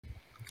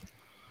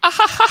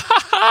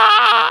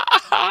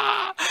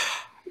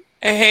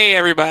Hey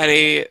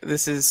everybody,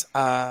 this is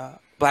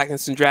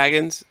Blackness and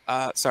Dragons.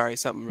 Sorry,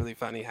 something really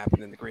funny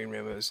happened in the green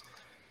room. It was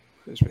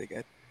really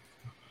good.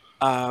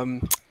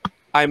 I'm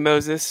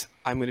Moses.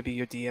 I'm going to be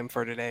your DM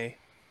for today.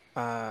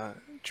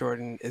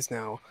 Jordan is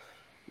now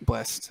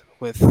blessed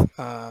with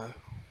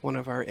one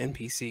of our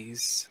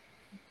NPCs,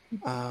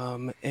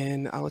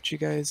 and I'll let you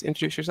guys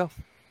introduce yourself.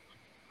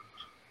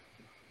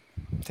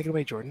 Take it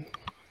away, Jordan.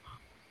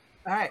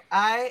 All right,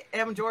 I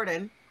am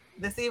Jordan.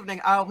 This evening,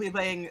 I'll be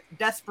playing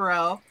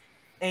Despero,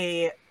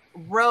 a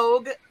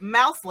rogue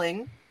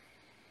mouseling.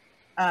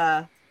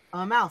 I'm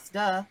a mouse,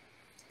 duh.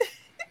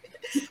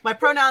 My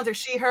pronouns are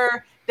she,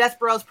 her.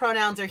 Despero's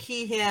pronouns are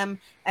he, him.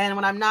 And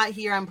when I'm not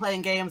here, I'm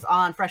playing games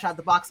on Fresh Out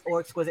the Box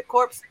or Exquisite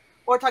Corpse,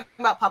 or talking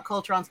about pop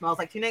culture on Smells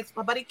Like Teen Eggs.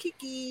 My buddy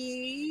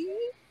Kiki.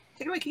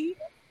 Take it away, Kiki.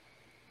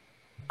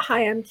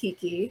 Hi, I'm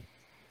Kiki.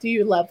 Do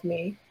you love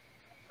me?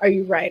 Are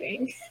you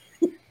writing?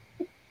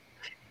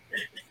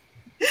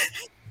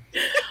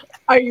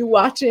 Are you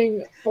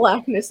watching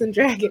Blackness and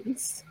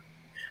Dragons?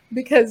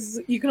 Because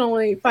you can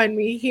only find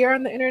me here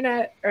on the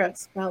internet or at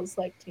Smells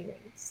Like Teen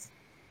Eggs.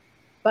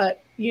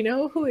 But you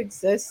know who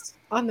exists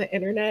on the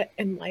internet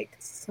and like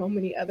so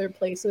many other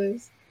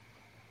places?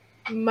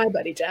 My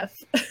buddy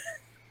Jeff.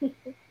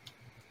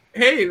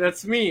 Hey,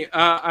 that's me.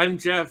 I'm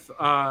Jeff,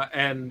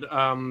 and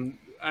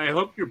I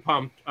hope you're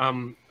pumped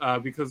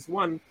because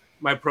one,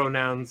 my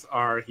pronouns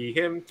are he,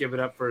 him. Give it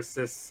up for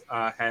cis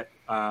het.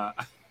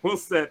 We'll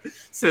say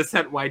cis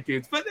het white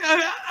dudes, but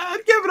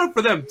I'd give it up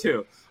for them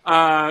too.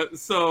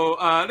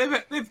 So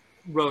they've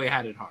really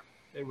had it hard.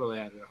 They really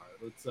had it hard.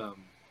 Let's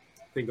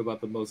think about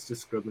the most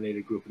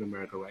discriminated group in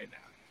America right now.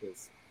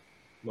 Just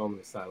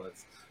moment of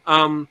silence.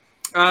 I'm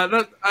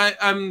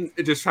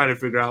just trying to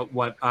figure out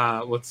what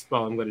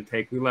spell I'm going to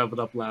take. We leveled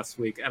up last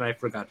week, and I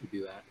forgot to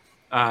do that.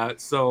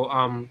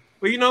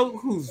 But you know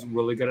who's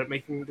really good at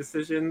making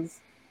decisions?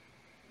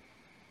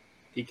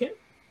 DK?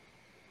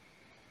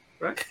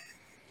 Right?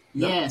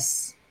 No?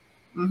 Yes.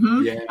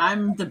 Mm-hmm. Yeah.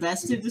 I'm the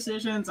best at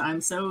decisions.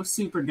 I'm so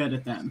super good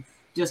at them.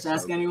 Just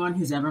ask anyone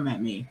who's ever met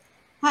me.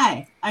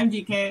 Hi, I'm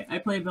DK. I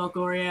play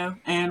Belgorio,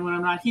 and when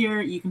I'm not here,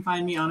 you can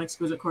find me on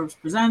Exquisite Corpse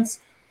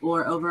Presents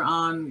or over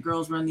on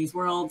Girls Run These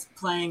Worlds,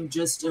 playing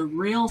just a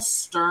real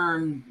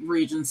stern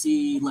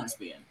Regency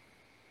lesbian.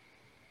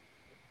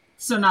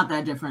 So not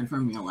that different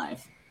from real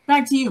life.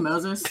 Back to you,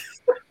 Moses.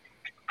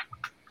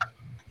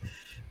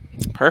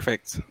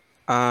 Perfect.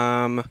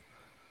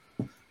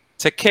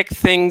 To kick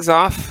things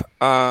off,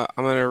 I'm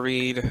going to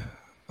read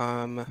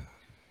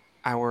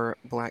our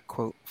black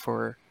quote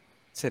for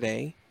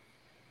today.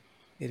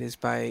 It is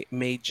by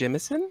Mae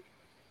Jemison,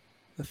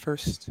 the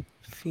first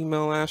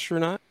female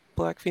astronaut,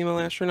 black female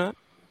astronaut.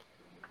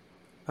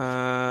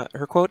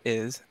 Her quote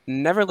is,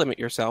 "Never limit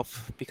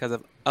yourself because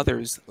of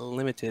others'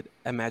 limited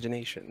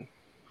imagination."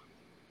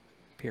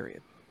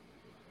 Period.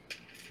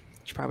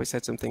 She probably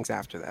said some things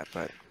after that,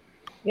 but...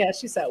 Yeah,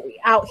 she said, we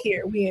out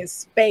here, we in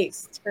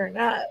space, turn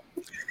up.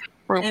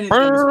 Anything's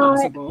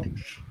possible.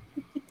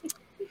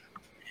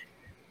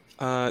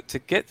 To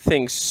get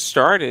things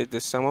started,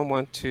 does someone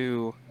want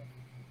to,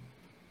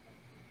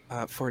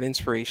 for an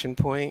inspiration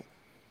point,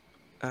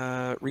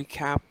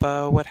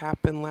 recap what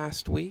happened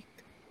last week?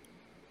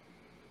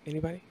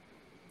 Anybody?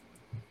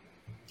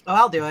 Oh,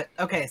 I'll do it.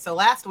 Okay, so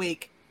last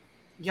week,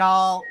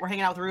 y'all were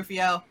hanging out with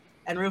Rufio,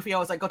 and Rufio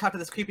was like, go talk to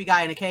this creepy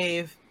guy in a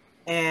cave,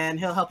 and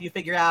he'll help you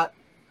figure out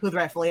who the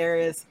rightful heir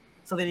is.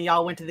 So then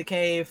y'all went to the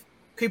cave.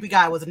 Creepy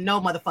guy was no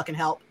motherfucking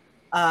help.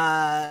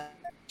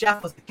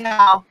 Jeff was the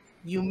cow.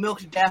 You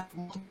milked Jeff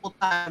multiple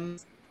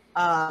times.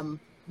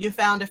 You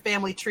found a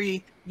family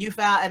tree.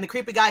 And the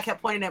creepy guy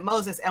kept pointing at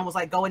Moses and was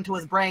like, go into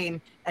his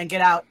brain and get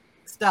out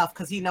stuff,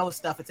 because he knows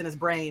stuff. It's in his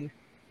brain.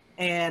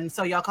 And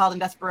so y'all called in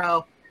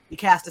Despero. You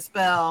cast a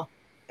spell,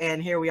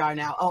 and here we are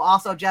now. Oh,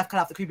 also Jeff cut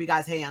off the creepy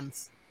guy's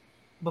hands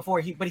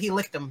but he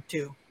licked them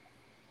too.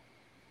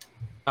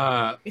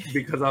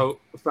 Because I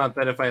thought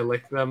that if I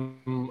licked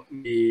them,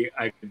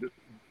 I could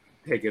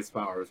take his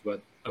powers,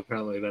 but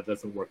apparently that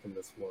doesn't work in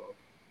this world.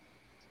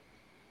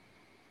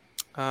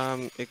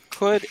 It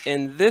could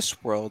in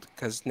this world,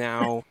 because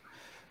now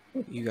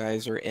you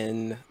guys are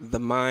in the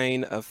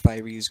mine of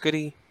Thyre's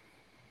Goody.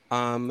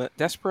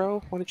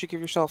 Despero, why don't you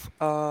give yourself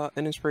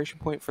an inspiration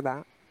point for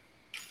that?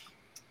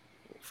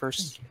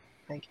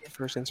 Thank you.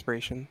 First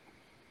inspiration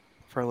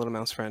for a little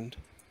mouse friend.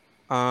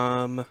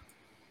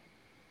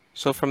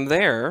 So from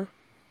there,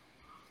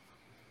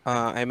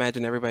 I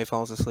imagine everybody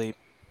falls asleep.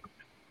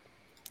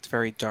 It's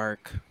very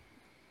dark.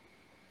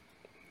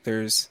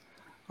 There's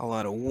a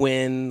lot of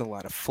wind, a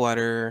lot of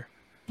flutter,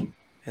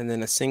 and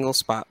then a single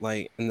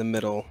spotlight in the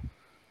middle.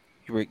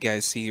 You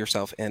guys see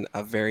yourself in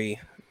a very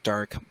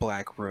dark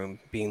black room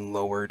being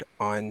lowered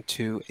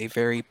onto a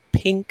very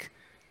pink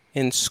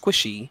and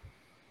squishy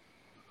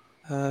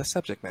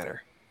subject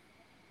matter.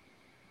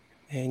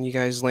 And you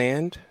guys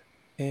land,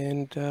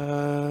 and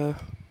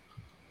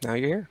now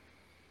you're here.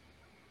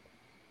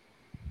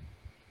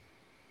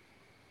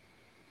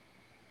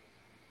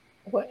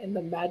 What in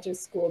the magic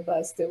school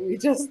bus did we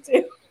just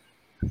do?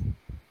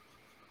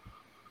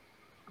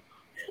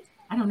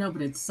 I don't know,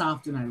 but it's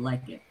soft and I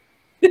like it.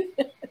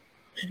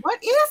 What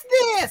is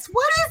this?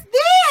 What is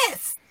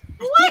this?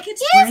 I What think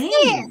it's is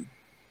brain.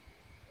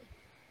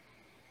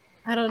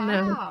 I don't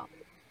know. Ow.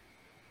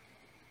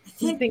 You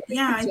think we could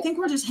I think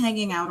we're just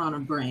hanging out on a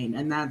brain,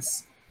 and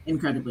that's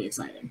incredibly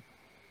exciting.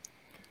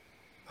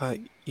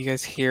 You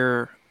guys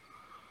hear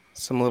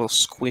some little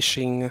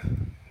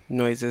squishing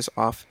noises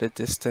off the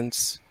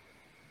distance.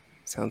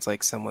 Sounds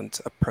like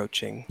someone's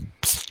approaching.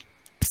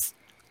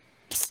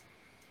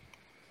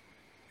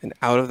 And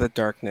out of the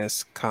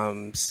darkness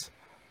comes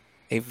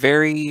a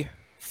very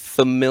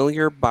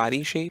familiar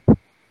body shape.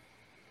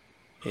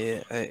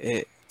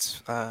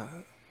 It's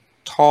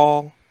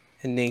tall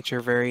in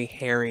nature, very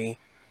hairy,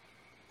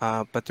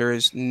 but there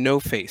is no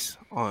face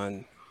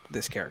on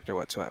this character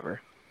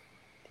whatsoever.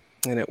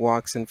 And it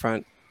walks in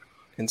front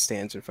and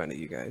stands in front of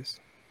you guys.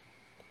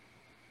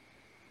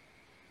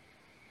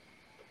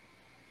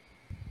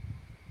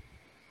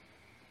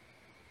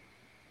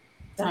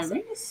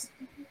 Tyrese?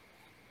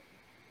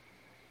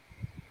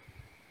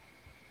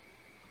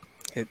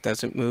 It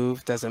doesn't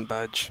move, doesn't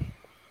budge.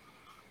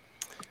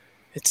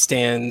 It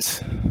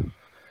stands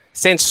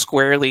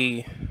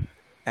squarely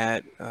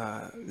at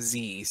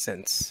Z,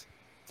 since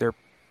they're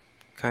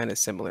kind of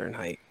similar in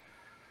height.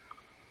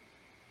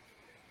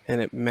 And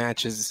it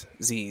matches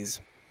Z's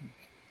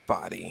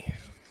body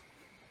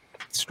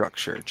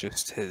structure,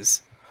 just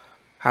his.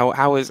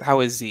 How is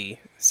Z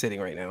sitting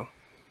right now?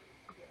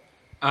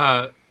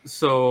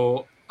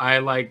 So I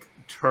like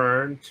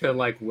turn to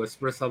like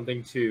whisper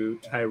something to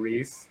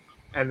Tyrese,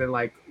 and then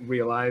like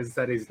realize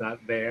that he's not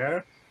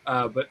there.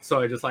 But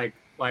so I just like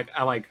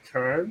I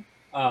turn,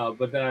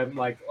 but then I'm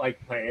like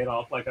playing it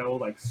off like I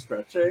was like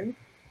stretching,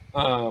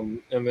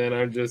 and then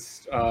I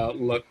just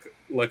look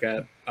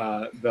at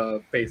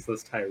the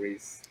faceless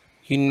Tyrese.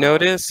 You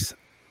notice,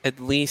 at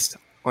least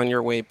on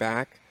your way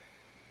back,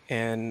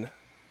 and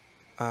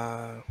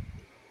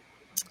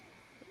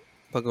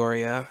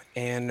Lagoria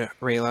and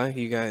Rayla,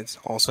 you guys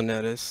also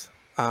notice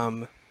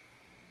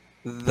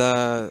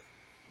the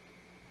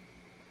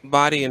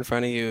body in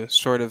front of you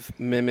sort of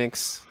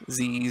mimics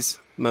Z's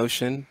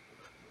motion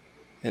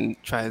and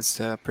tries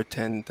to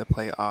pretend to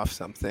play off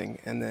something,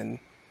 and then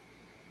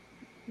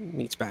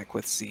meets back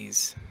with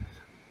Z's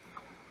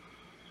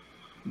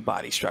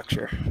body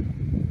structure.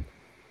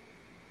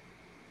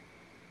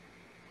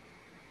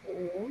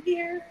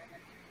 Weird.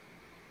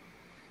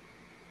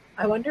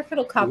 I wonder if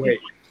it'll copy. Wait.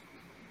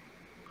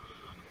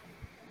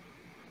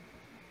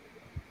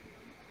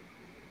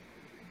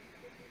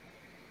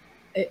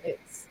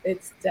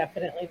 It's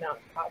definitely not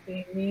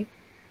copying me.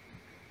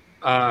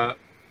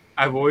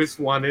 I've always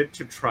wanted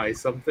to try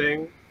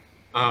something.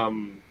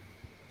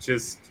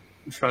 Just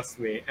trust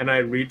me. And I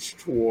reach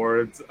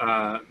towards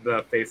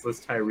the faceless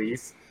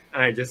Tyrese,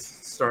 and I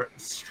just start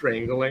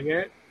strangling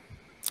it.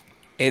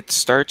 It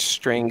starts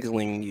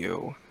strangling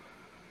you.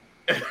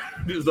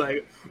 Just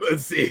like,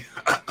 let's see.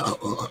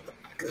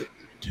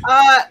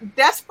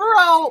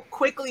 Despero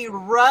quickly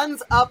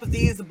runs up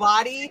Z's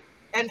body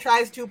and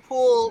tries to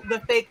pull the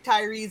fake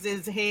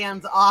Tyrese's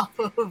hands off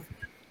of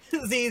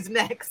Z's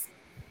neck.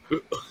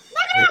 Knock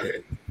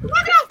it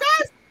off,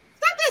 guys!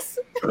 Stop this!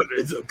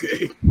 It's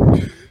okay. No,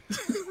 this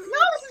is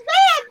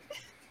bad!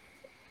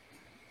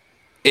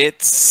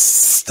 It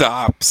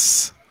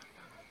stops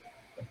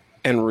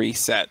and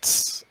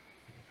resets.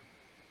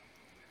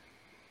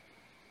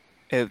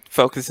 It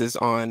focuses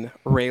on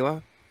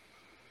Rayla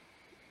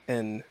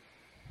and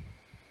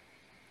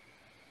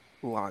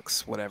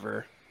locks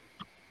whatever.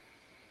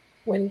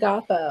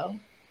 Wingotho,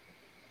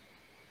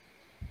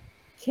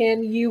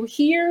 can you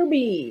hear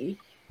me?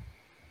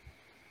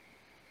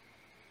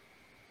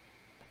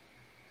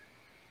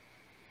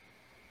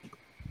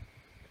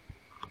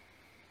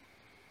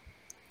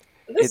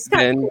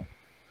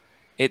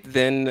 It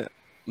then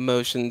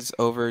motions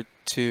over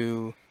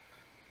to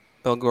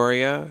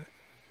Belgoria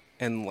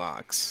and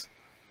locks.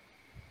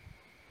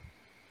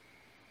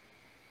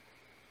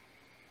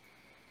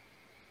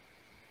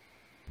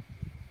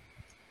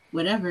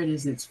 Whatever it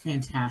is, it's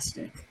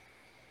fantastic.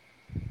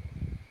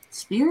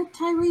 Spirit,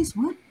 Tyrese?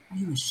 What? Are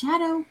you a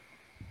shadow?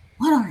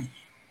 What are you?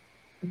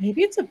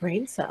 Maybe it's a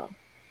brain cell.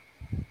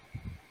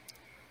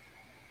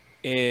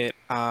 It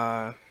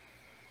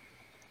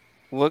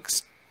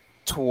looks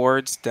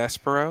towards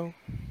Despero,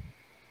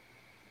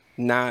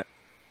 not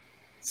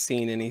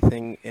seeing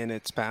anything in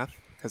its path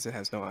because it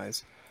has no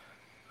eyes.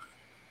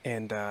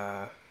 And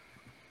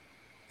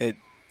it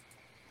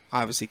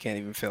obviously can't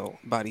even feel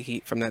body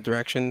heat from that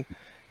direction.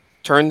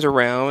 Turns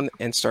around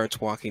and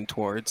starts walking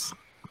towards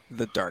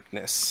the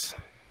darkness.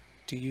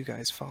 Do you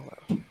guys follow?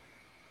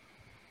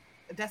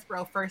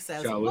 Despero first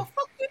says, Shall we? well,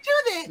 fuck you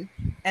too then,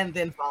 and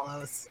then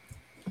follows.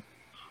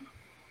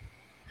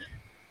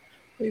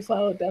 We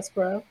follow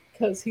Despero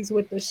because he's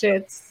with the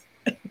shits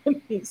and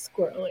he's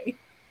squirrely.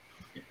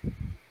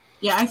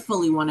 Yeah, I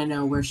fully want to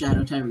know where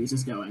Shadow Tyrese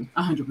is going.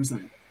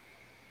 100%.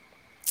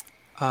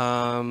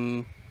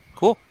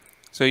 Cool.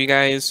 So you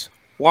guys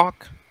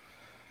walk.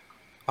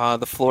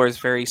 The floor is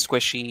very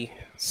squishy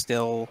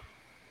still.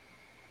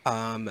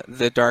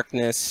 The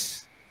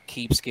darkness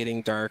keeps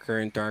getting darker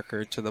and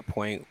darker to the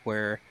point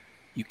where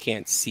you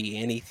can't see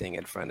anything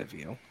in front of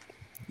you.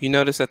 You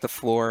notice that the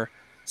floor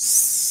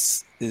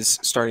is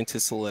starting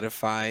to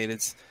solidify.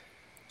 It's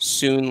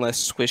soon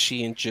less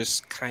squishy and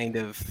just kind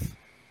of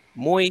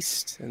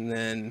moist, and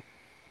then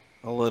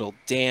a little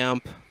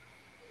damp.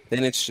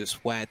 Then it's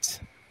just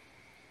wet.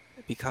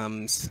 It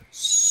becomes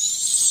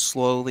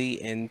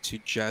slowly into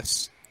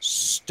just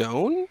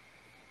stone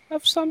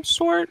of some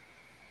sort,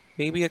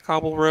 maybe a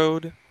cobble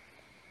road.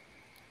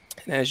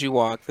 And as you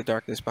walk, the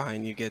darkness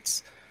behind you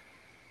gets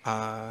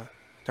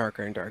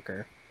darker and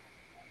darker.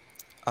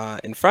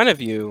 In front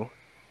of you,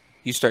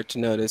 you start to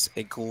notice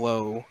a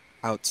glow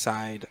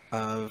outside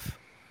of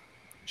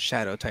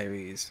Shadow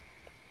Tyrese.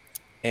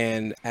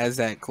 And as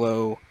that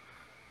glow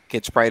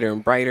gets brighter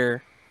and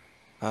brighter,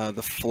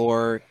 the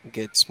floor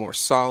gets more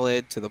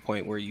solid to the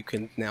point where you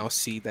can now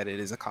see that it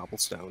is a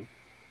cobblestone.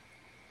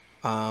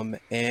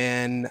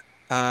 And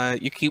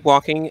you keep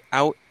walking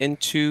out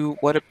into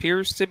what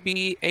appears to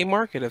be a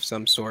market of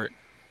some sort.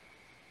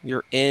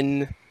 You're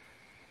in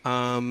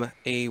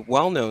a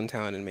well-known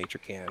town in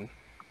Matrican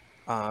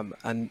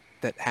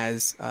that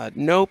has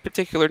no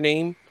particular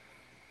name.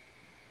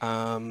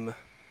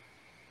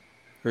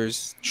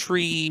 There's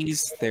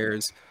trees.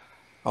 There's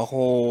a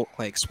whole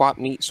like swap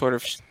meet sort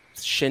of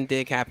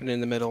shindig happening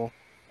in the middle.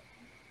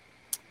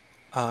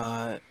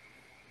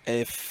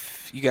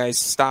 If you guys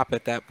stop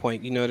at that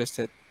point, you notice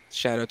that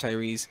Shadow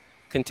Tyrese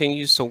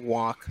continues to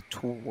walk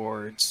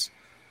towards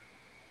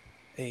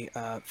a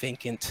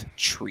vacant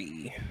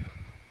tree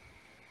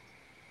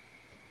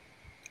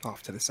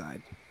off to the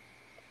side.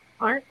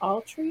 Aren't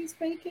all trees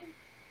vacant?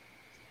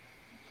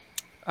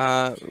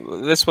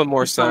 This one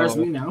more As far as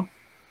so we know.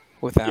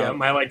 without. Yeah,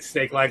 my like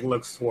snake like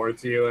looks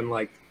towards you and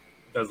like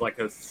does like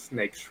a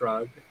snake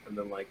shrug and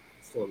then like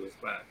slithers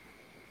back.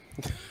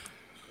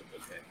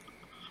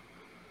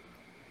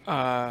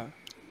 Okay.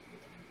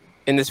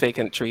 In this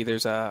vacant tree,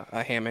 there's a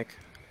hammock,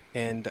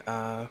 and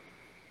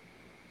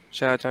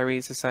Shadow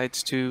Tyrese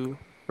decides to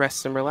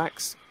rest and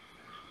relax,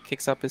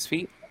 kicks up his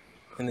feet,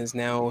 and is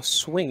now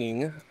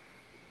swinging in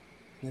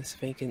this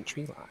vacant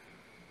tree line.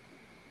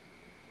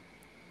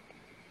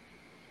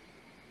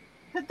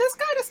 Did this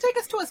guy just take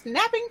us to a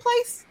napping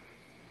place?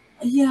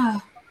 Yeah,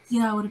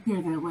 it would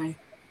appear that way.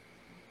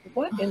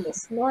 What in the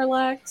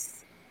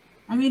Snorlax?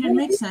 I mean, it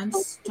makes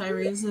sense.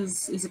 Tyrese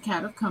is a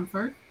cat of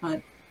comfort,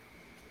 but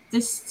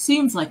this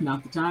seems like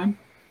not the time.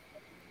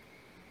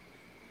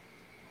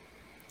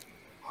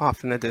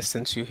 Off in the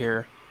distance, you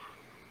hear,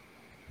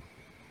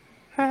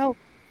 "Help!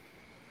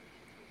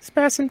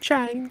 Spare some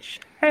change!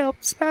 Help!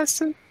 Spare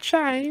some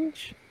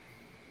change!"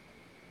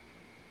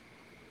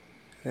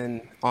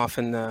 And off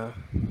in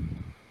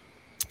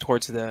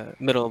towards the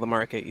middle of the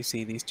market, you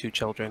see these two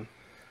children.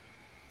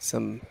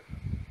 Some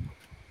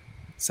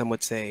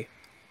would say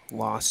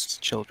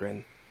lost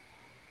children,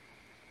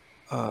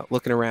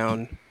 looking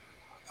around,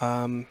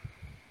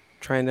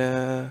 trying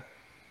to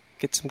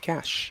get some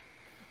cash.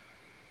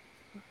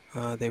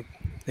 They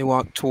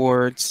walk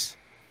towards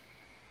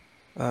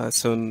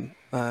some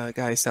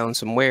guys selling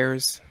some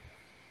wares.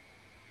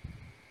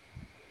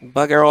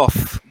 "Bugger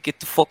off! Get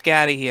the fuck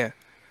out of here!"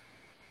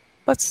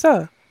 "But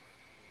sir,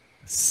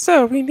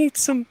 we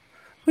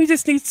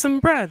just need some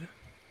bread."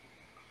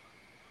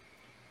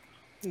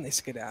 And they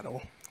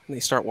skedaddle and they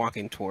start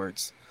walking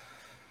towards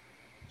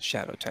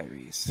Shadow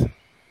Tyrese.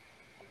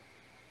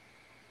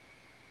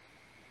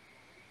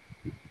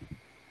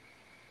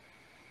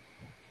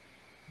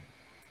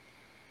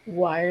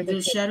 Why are they?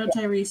 Does Shadow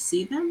Tyrese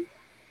see them?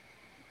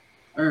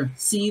 Or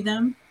see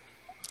them?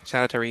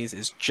 Shadow Tyrese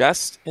is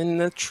just in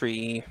the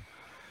tree,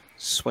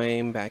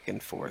 swaying back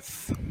and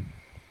forth.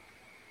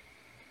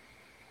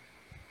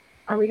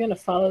 Are we gonna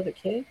follow the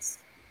kids?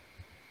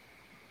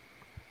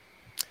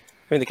 I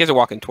mean, the kids are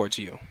walking towards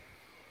you.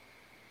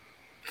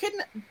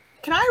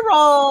 Can I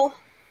roll?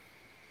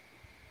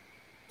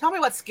 Tell me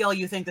what skill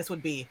you think this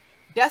would be.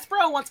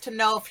 Despero wants to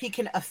know if he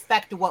can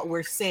affect what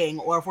we're seeing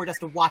or if we're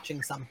just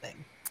watching something.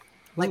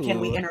 Like, can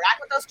we Ooh. interact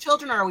with those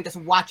children or are we just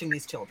watching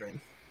these children?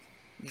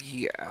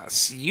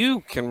 Yes, you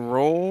can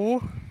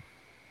roll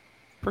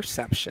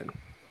perception.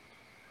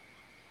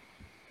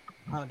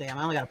 Oh, damn.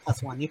 I only got a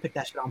 +1. You picked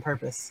that shit on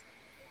purpose.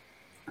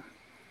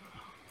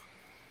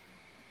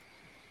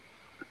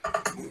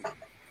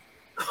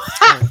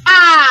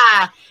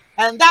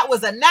 And that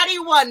was a natty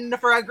 1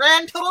 for a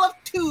grand total of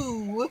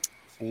 2.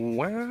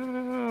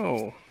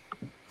 Wow.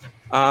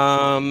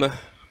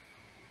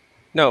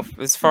 No,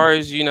 as far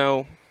as you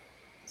know,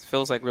 it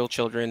feels like real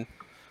children.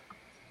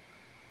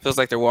 Feels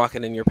like they're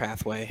walking in your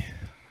pathway.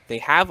 They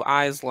have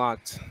eyes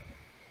locked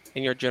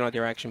in your general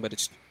direction,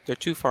 but they're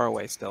too far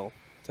away still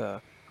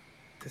to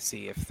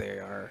see if they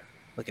are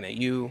looking at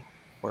you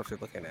or if they're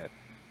looking at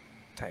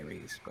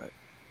Tyrese. But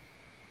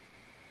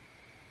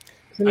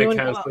I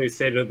casually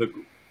say to the...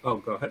 Oh,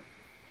 go ahead.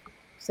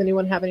 Does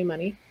anyone have any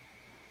money?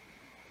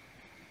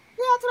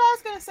 Yeah, that's what I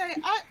was going to say.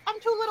 I'm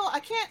too little. I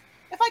can't...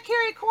 If I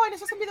carry a coin, it's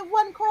just going to be the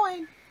one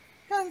coin.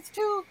 Because it's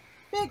too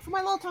big for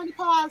my little tiny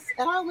paws.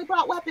 And I only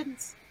brought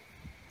weapons.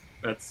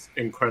 That's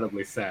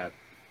incredibly sad.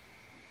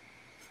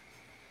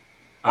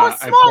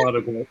 I pull out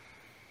a gold.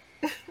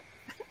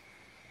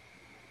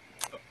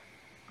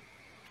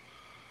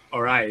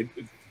 All right,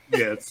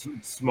 yeah, it's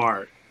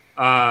smart.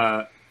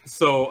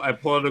 So I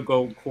pull out a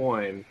gold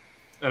coin,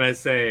 and I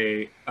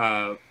say,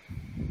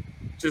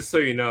 just so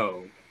you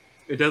know,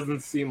 it doesn't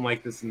seem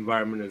like this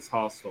environment is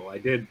hostile. I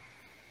did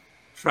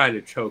try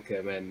to choke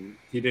him, and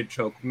he did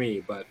choke me,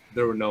 but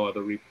there were no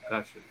other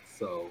repercussions.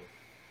 So,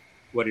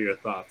 what are your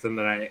thoughts? And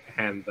then I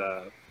hand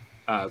the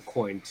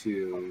coin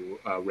to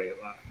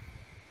Rayla.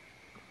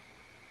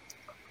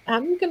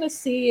 I'm gonna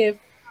see if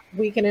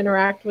we can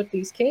interact with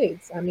these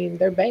kids. I mean,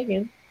 they're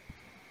begging.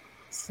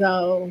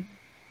 So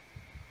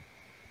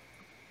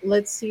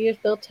let's see if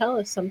they'll tell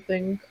us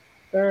something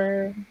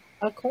for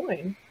a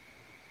coin.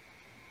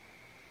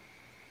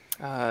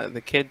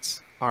 The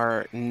kids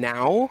are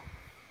now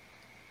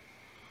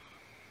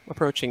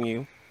approaching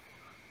you.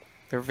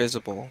 They're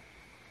visible.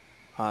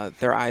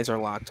 Their eyes are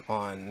locked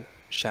on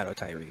Shadow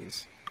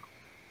Tyrese.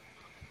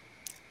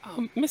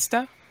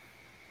 Mister.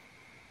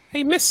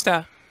 Hey,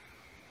 mister.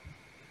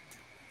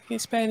 Can you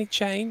spare any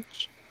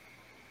change?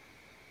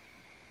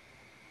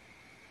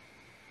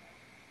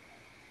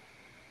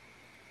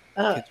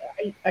 Uh,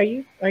 Kids,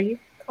 are you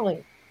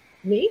calling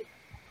me?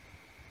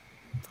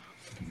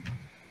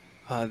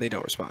 they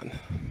don't respond.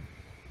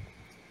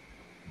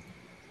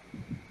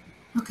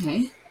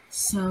 Okay,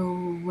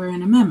 so we're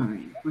in a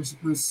memory. We're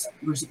supposed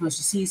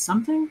to see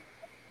something.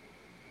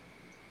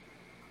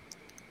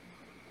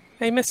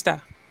 Hey,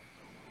 mister.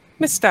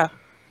 Mister.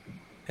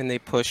 And they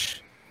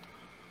push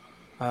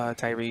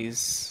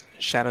Tyrese,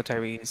 Shadow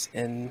Tyrese,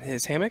 in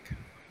his hammock.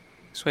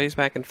 Sways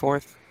back and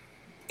forth.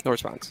 No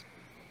response.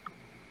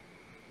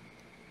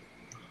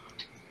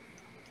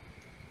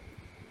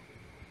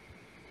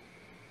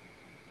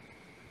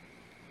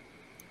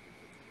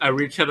 I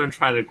reach out and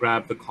try to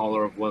grab the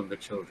collar of one of the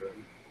children.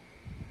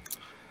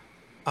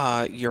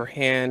 Your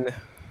hand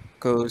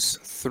goes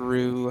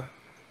through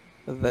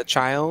the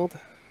child,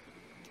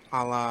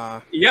 a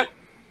la Yep,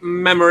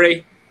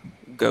 memory.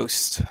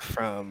 Ghost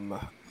from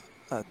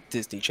a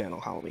Disney Channel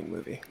Halloween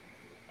movie.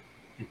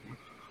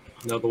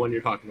 No, the one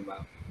you're talking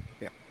about.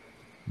 Yeah.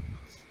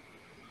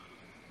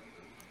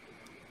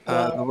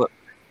 Well,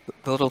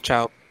 The little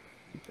child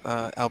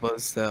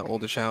elbows the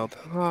older child.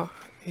 Oh,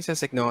 he's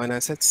just ignoring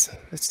us.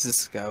 Let's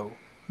just go.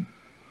 And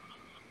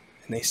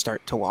they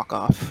start to walk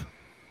off.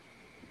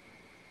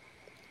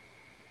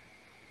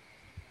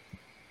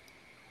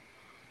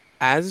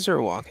 As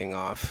they're walking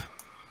off,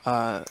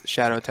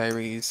 Shadow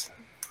Tyrese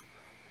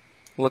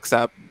looks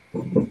up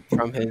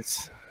from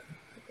his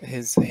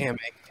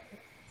hammock.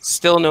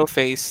 Still no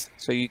face,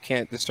 so you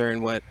can't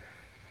discern what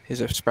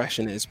his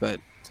expression is, but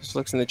just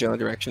looks in the general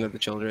direction of the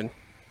children.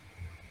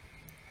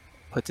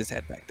 Puts his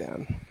head back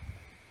down.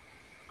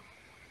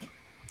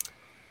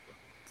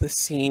 The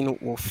scene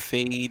will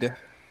fade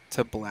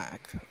to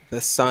black.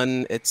 The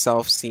sun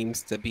itself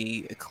seems to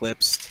be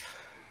eclipsed.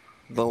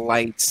 The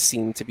lights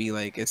seem to be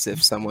like as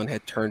if someone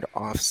had turned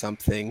off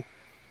something.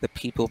 The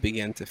people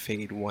begin to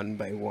fade one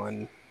by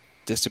one,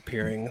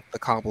 disappearing. The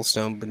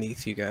cobblestone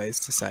beneath you guys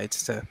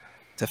decides to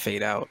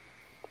fade out.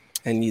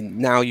 And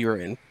now you're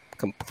in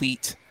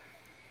complete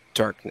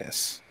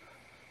darkness.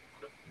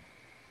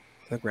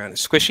 The ground is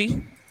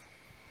squishy.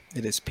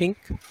 It is pink.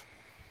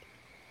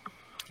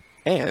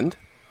 And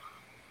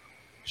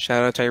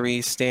Shadow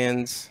Tyrese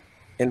stands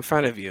in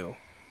front of you,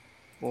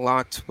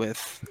 locked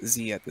with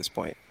Z at this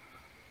point.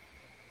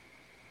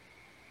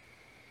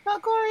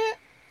 Valgoria,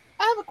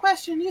 I have a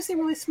question. You seem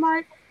really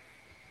smart.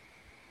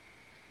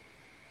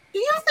 Do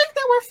you think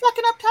that we're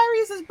fucking up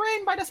Tyrese's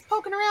brain by just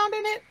poking around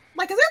in it?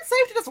 Like, is it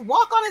safe to just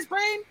walk on his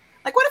brain?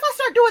 Like, what if I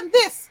start doing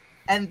this?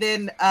 And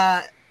then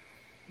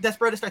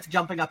Desperado starts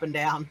jumping up and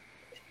down.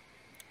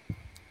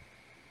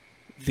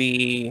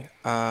 The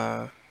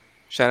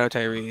Shadow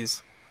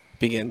Tyrese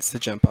begins to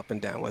jump up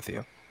and down with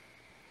you.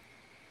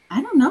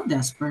 I don't know,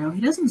 Despero. He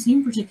doesn't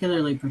seem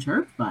particularly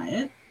perturbed by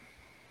it.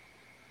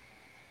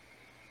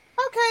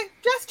 Okay,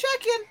 just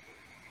checking.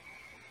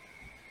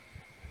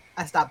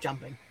 I stop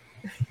jumping.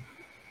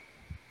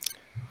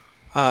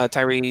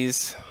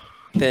 Tyrese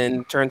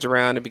then turns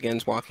around and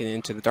begins walking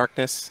into the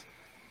darkness.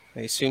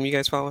 I assume you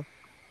guys follow?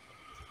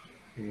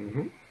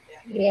 Mm-hmm.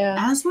 yeah.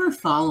 As we're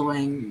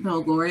following,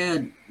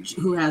 Belgoria,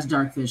 who has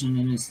dark vision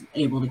and is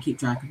able to keep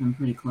track of him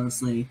pretty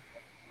closely,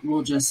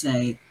 will just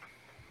say,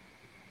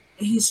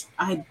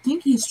 I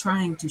think he's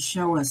trying to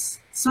show us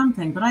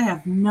something, but I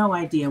have no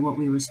idea what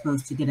we were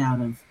supposed to get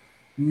out of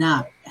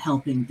not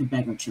helping the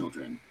beggar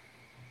children.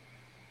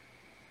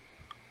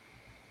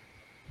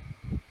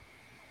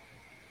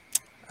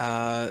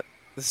 The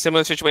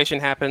similar situation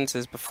happens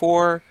as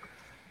before.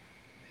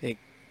 It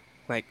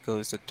light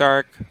goes to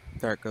dark,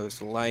 dark goes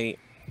to light,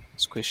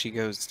 squishy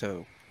goes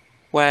to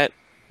wet,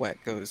 wet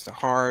goes to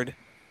hard.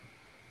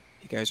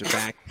 You guys are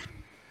back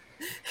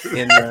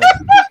in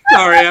the.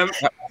 Sorry, I'm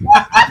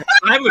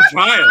a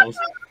child.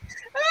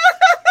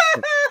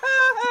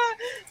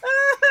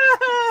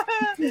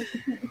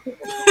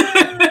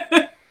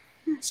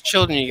 It's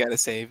children you got to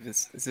save.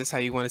 Is this how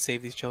you want to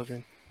save these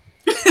children?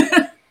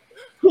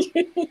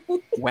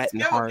 wet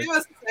and Give hard.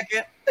 us a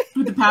second.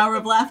 With the power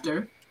of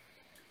laughter.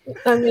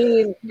 I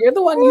mean, you're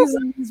the one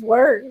using these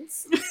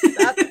words.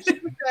 That's what she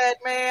said,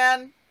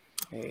 man.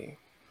 Hey,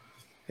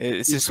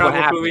 it's You just what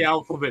travel through the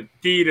happens. alphabet: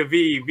 D to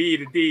V, V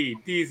to D,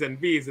 D's and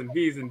B's and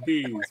B's and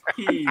D's,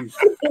 P's,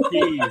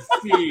 D's,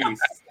 C's.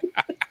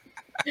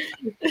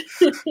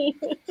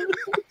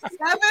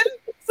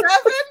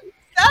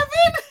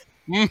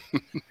 7?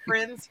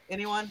 Friends?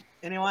 Anyone?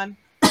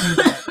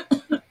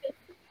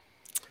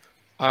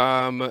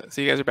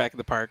 So you guys are back at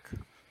the park.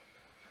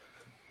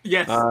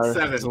 Yes,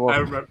 7. so- I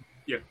remember.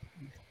 Yeah,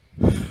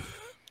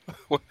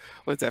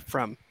 What's that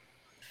from?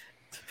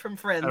 From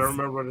Friends. I don't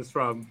remember what it's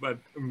from, but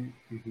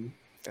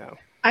Oh.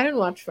 I didn't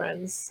watch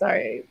Friends.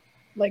 Sorry.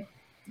 Like,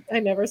 I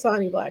never saw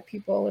any black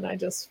people, and I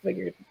just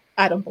figured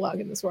I don't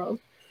belong in this world.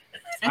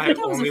 I think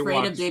I was only afraid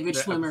of watched David the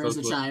Schwimmer as a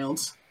episodes with-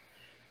 child.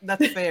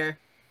 That's fair.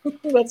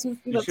 that's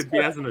you should be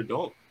fair. as an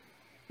adult.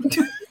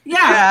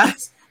 Yeah.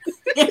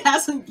 It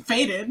hasn't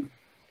faded.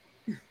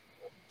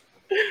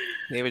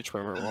 David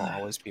Schwimmer will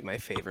always be my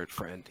favorite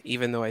friend,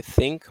 even though I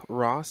think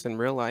Ross in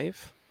real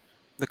life,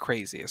 the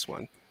craziest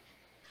one.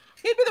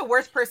 He'd be the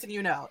worst person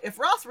you know. If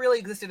Ross really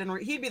existed,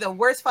 he'd be the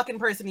worst fucking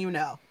person you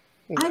know.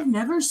 I've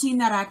never seen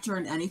that actor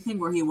in anything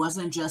where he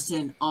wasn't just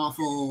an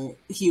awful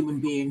human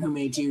being who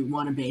made you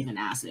want to bathe in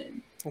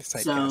acid. It's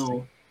typecasting.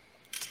 So,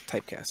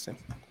 Typecasting.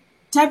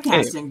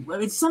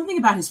 typecasting. It's something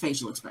about his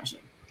facial expression.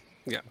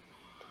 Yeah.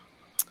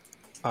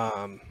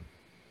 Back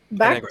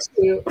digress.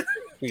 to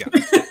Yeah.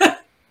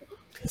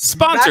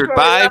 Sponsored Back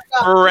where we by left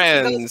off,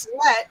 Friends.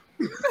 Wet.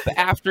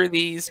 After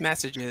these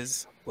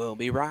messages, we'll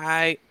be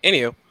right.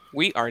 Anywho,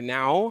 we are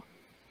now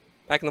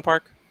back in the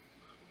park.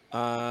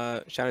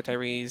 Shadow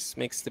Tyrese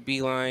makes the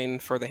beeline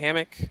for the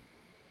hammock.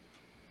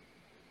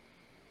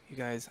 You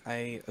guys,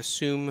 I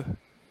assume,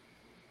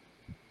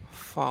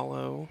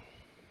 follow.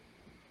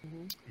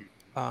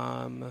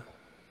 And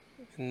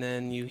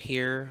then you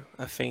hear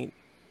a faint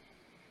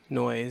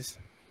noise.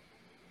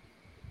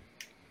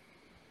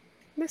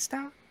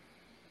 Mister,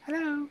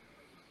 hello.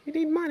 You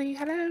need money?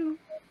 Hello.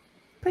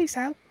 Please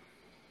help.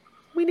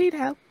 We need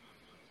help.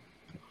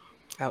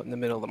 Out in the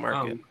middle of the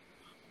market.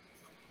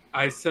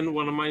 I send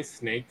one of my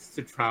snakes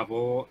to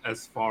travel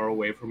as far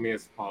away from me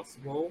as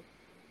possible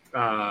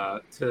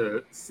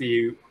to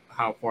see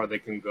how far they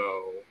can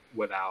go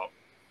without,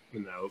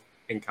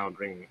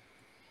 encountering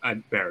a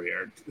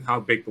barrier. How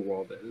big the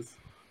world is.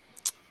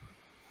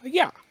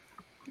 Yeah.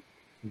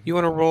 You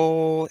want to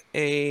roll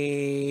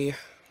a...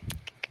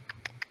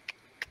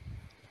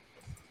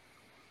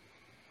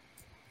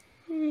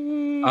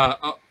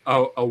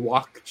 A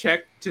walk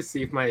check to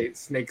see if my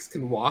snakes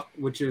can walk,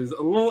 which is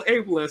a little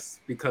ableist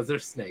because they're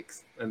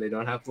snakes and they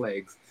don't have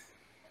legs.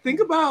 Think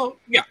about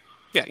Yeah,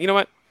 you know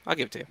what? I'll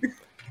give it to you.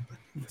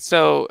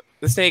 So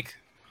the snake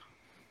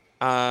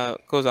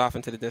goes off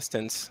into the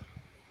distance.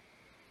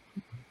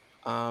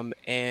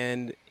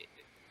 And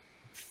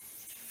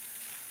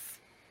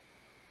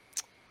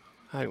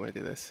how do you want to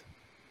do this?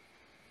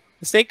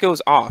 The snake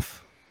goes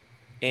off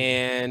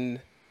and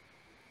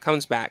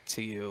comes back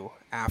to you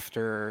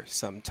after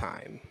some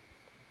time.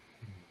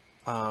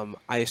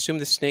 I assume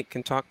the snake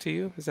can talk to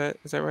you. Is that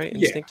right?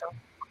 Yeah. Snake talk?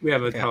 we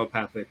have a Okay.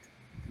 telepathic.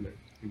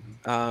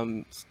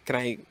 Can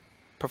I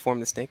perform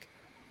the snake?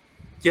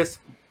 Yes,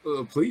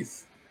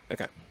 please.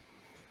 Okay.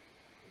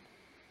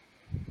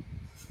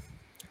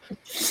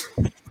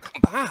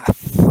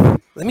 Bath.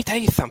 Let me tell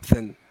you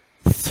something.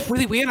 It's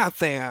really weird out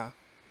there.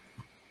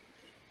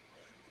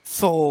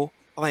 So,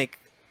 like,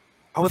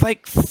 I was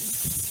like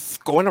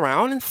going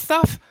around and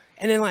stuff,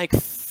 and then like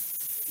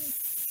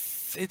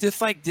it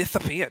just like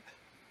disappeared.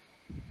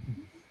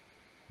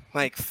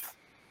 Like,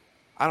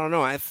 I don't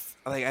know. I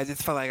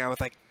just felt like I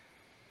was like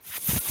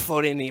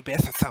floating in the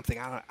abyss or something.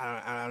 I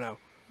don't know.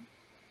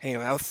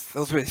 Anyway, that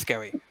was really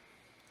scary.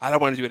 I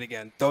don't want to do it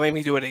again. Don't make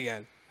me do it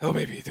again. Don't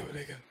make me do it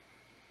again.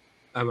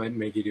 I might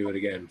make you do it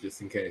again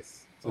just in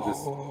case. So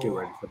just get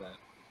ready for that.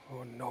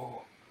 Oh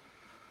no.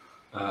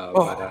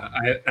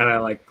 But I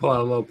like pull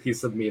out a little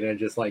piece of meat and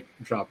just like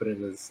drop it in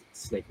his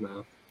snake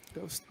mouth.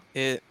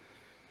 It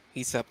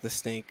eats up the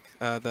snake,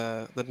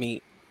 the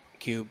meat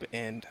cube,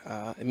 and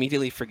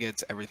immediately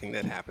forgets everything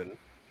that happened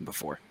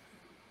before.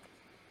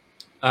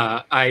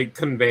 I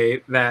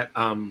convey that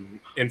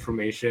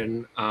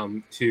information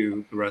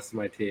to the rest of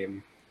my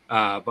team,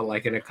 but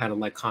like in a kind of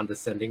like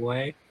condescending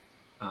way.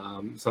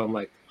 So I'm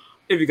like,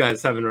 if you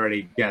guys haven't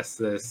already guessed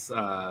this,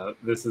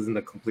 this isn't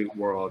a complete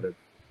world. It,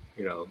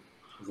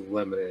 is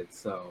limited.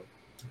 So,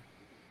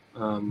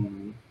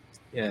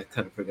 yeah,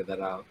 kind of figured that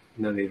out.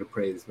 No need to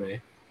praise me.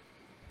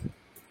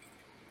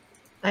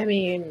 I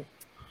mean,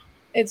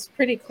 it's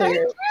pretty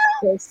clear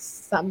there's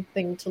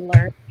something to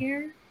learn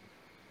here.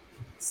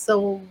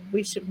 So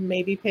we should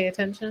maybe pay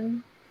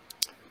attention.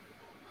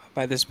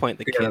 By this point,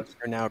 the Yeah. kids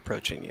are now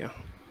approaching you.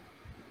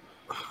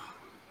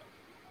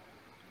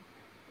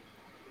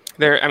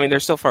 They're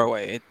still far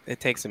away. It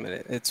takes a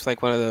minute. It's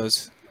like one of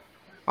those.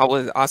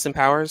 With Austin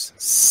Powers,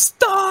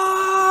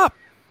 stop!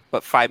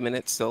 But 5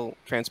 minutes still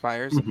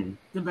transpires.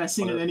 The best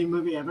scene in any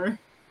movie ever.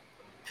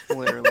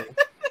 Literally.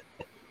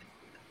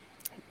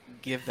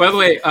 Give that. By the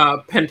way,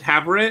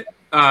 Pentaveret,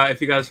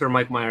 if you guys are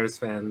Mike Myers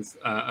fans,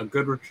 a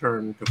good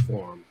return to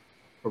form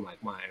for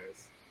Mike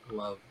Myers.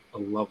 A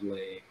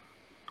lovely.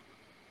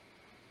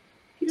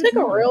 He took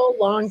a real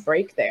long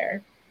break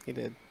there. He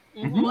did.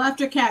 Mhm. Well,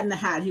 after Cat in the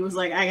Hat, he was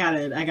like, I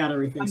gotta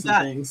rethink I'm some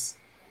done. things.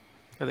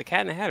 Or the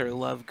Cat in the Hat or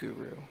Love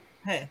Guru.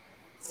 Hey,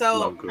 so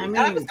Love Guru. I and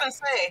I'm mean, just gonna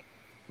say,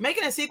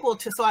 making a sequel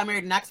to So I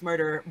Married an Axe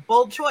Murderer,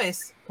 bold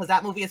choice because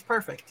that movie is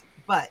perfect.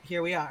 But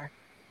here we are.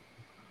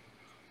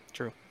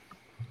 True.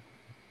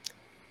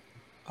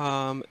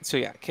 So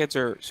yeah, kids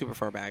are super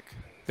far back.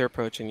 They're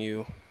approaching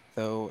you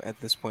though at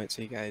this point,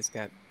 so you guys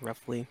got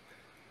roughly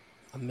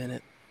a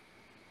minute.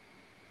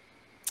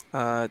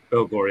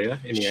 Belgoria,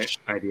 any Sh-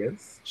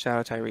 ideas?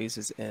 Shadow Tyrese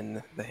is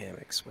in the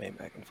hammock, swaying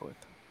back and forth.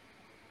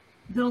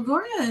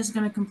 Belgoria is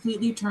going to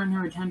completely turn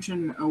her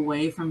attention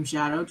away from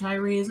Shadow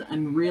Tyrese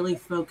and really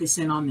focus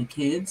in on the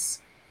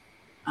kids.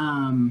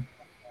 I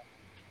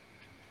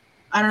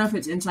don't know if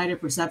it's insider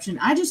perception.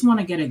 I just want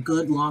to get a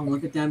good long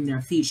look at them,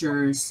 their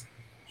features,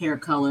 hair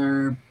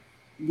color,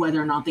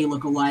 whether or not they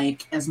look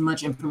alike, as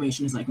much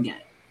information as I can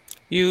get.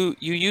 You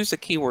use a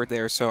keyword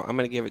there, so I'm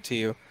gonna give it to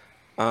you.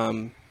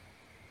 Um,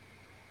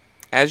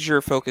 as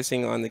you're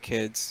focusing on the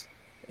kids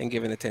and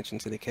giving attention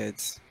to the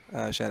kids,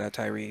 Shadow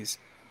Tyrese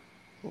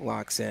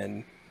locks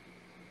in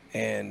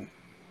and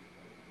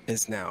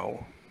is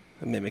now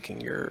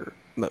mimicking your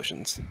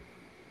motions.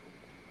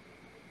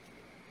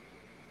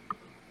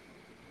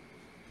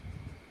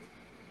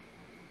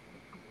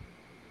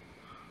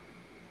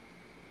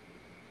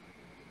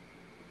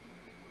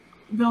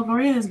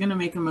 Belgoria is going to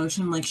make a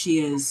motion like she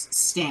is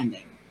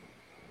standing,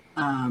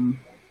 and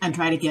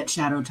try to get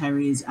Shadow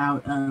Tyrese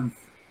out of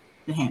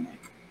the hammock.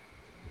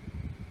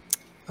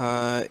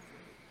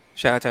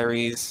 Shadow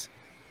Tyrese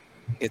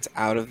gets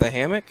out of the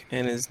hammock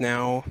and is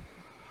now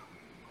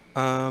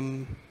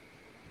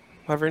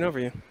hovering over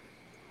you.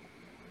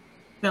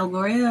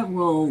 Belgoria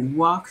will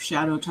walk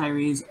Shadow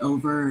Tyrese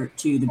over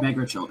to the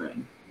beggar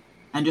children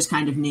and just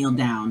kind of kneel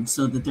down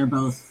so that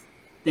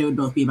they would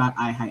both be about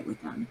eye height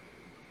with them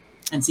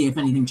and see if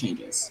anything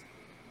changes.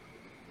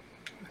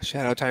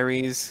 Shadow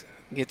Tyrese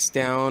gets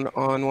down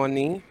on one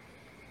knee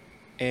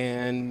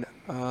and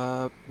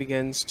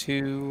begins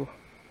to.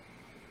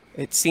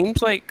 It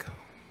seems like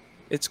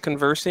it's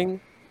conversing,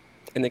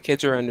 and the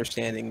kids are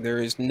understanding. There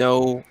is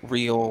no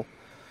real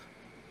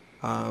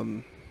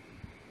um,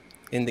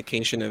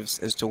 indication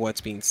as to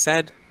what's being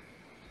said.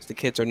 The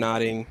kids are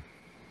nodding,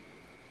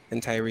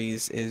 and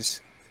Tyrese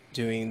is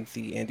doing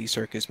the Andy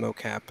Serkis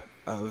mocap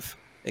of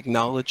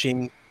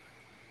acknowledging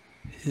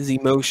his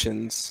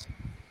emotions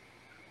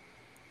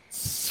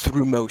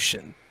through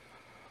motion.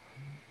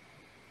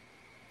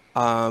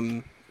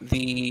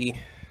 The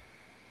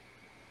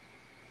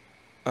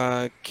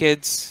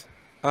kids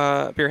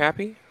appear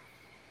happy.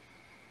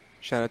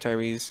 Shadow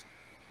Tyrese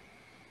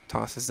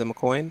tosses them a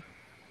coin.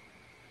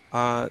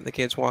 The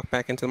kids walk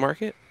back into the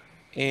market,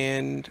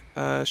 and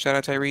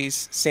Shadow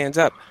Tyrese stands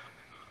up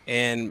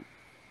and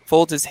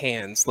folds his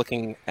hands,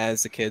 looking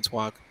as the kids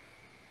walk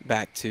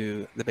back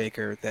to the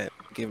baker that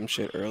gave him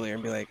shit earlier,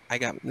 and be like, "I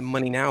got the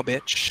money now,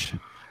 bitch.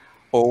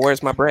 Or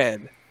where's my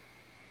bread?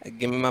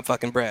 Give me my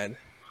fucking bread.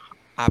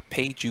 I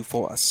paid you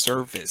for a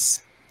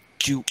service.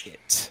 Do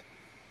it."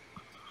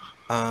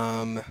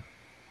 Some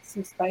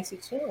spicy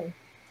chili.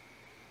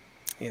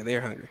 Yeah,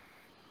 they're hungry.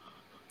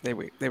 They're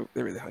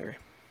really hungry.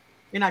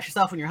 You're not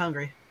yourself when you're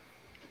hungry.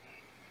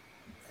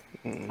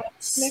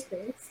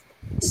 Snickers.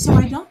 So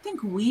I don't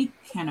think we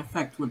can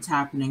affect what's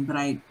happening,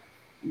 but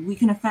we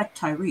can affect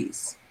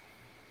Tyrese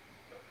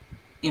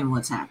in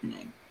what's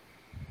happening.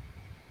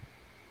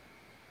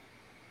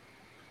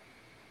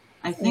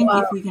 I think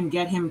if we can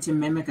get him to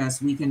mimic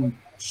us, we can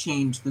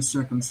change the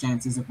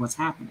circumstances of what's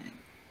happening.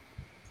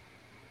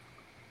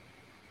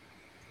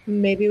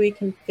 Maybe we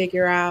can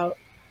figure out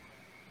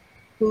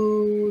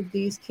who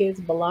these kids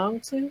belong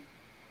to.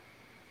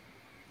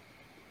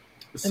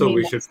 So mean,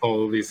 we should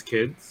follow these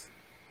kids.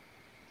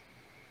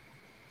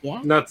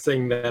 Yeah. Not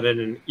saying that in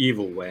an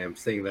evil way. I'm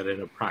saying that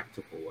in a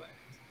practical way.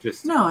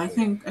 Just No, I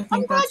think I'm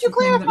that's glad you the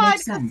thing that clarified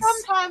makes because sense.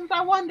 sometimes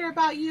I wonder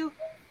about you.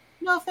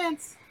 No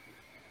offense.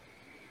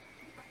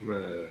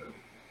 None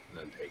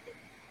taken.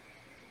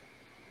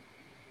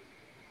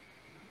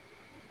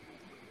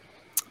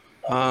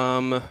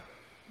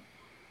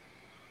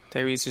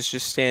 Tyrese is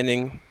just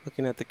standing,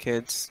 looking at the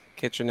kids.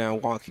 Kids are now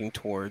walking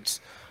towards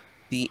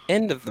the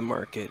end of the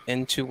market,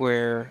 into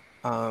where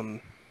does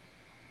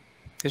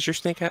your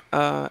snake have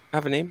a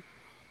name?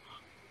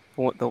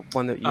 The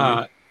one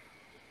that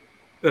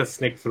you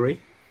Snake 3.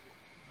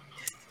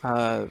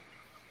 to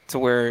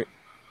where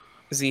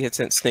Z had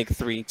sent Snake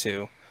 3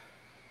 to.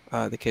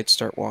 The kids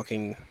start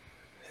walking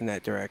in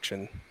that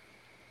direction.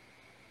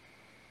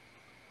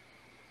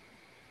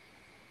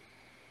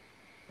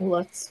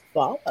 Let's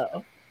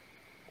follow.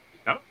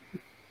 Yep.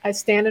 I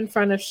stand in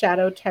front of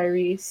Shadow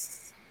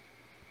Tyrese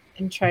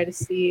and try to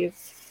see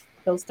if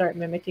he'll start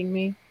mimicking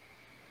me.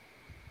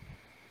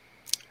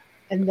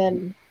 And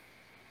then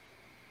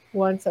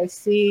once I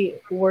see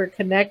we're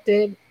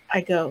connected, I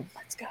go,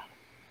 let's go.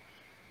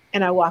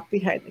 and I walk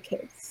behind the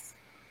kids.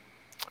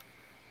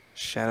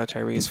 Shadow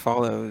Tyrese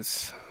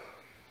follows.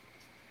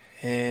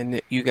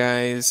 And you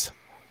guys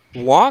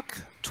walk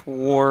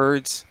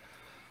towards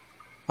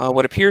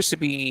what appears to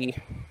be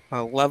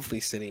a lovely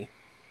city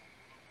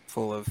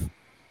full of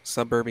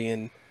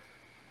suburban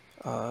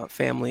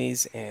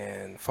families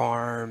and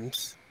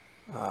farms.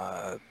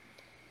 And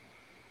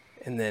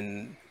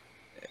then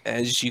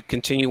as you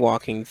continue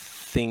walking,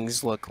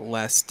 things look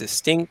less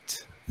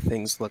distinct,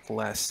 things look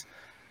less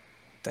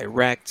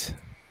direct.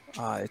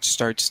 It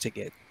starts to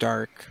get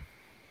dark.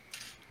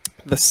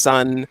 The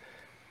sun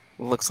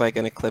looks like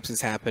an eclipse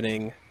is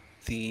happening.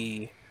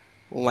 The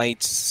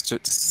lights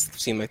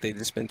seem like they've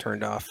just been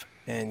turned off,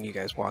 and you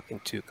guys walk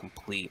into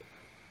complete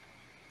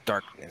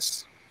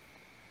darkness.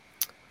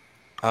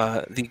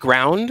 The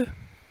ground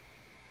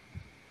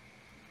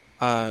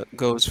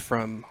goes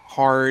from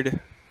hard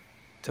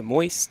to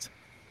moist,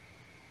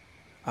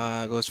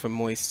 goes from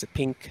moist to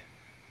pink,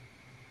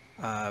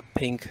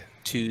 pink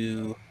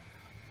to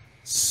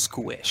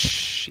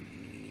squishy.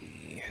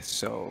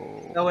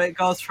 So it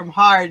goes from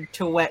hard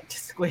to wet to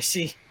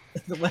squishy.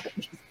 Is what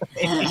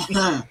you're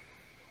saying.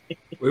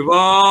 We've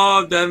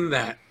all done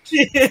that.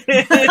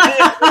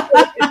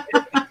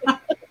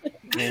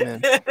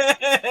 Amen.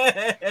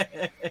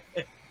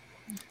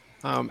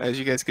 As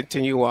you guys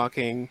continue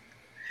walking,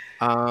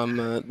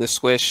 the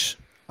squish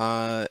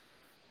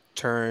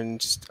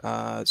turns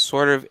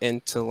sort of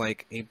into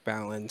like a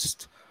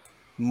balanced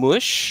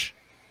mush.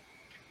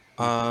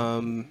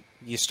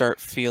 You start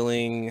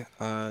feeling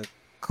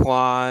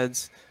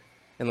clods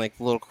and like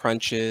little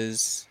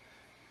crunches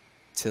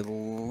to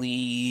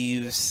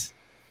leaves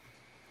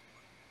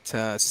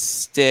to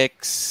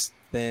sticks,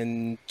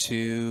 then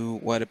to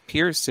what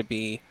appears to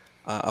be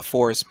a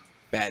forest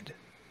bed.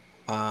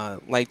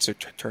 Lights are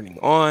turning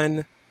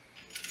on,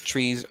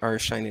 trees are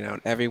shining out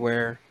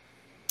everywhere,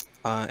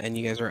 and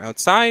you guys are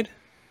outside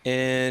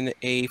in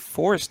a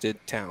forested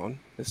town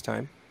this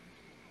time.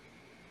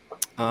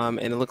 And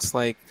it looks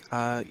like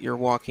you're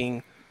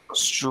walking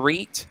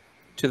straight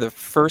to the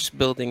first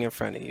building in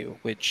front of you,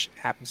 which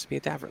happens to be a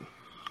tavern.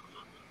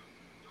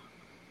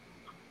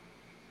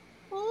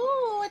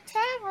 Ooh, a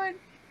tavern.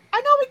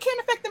 I know we can't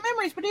affect the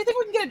memories, but do you think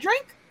we can get a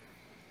drink?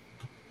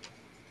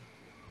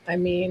 I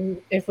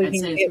mean, if we I'd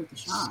can say it's get worth a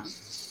shot.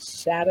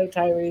 Shadow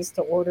Tyrese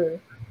to order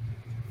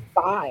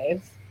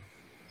 5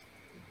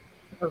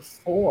 or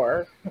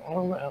 4, I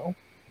don't know.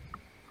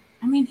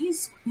 I mean,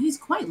 he's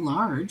quite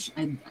large.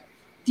 Do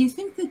you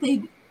think that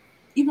they'd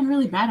even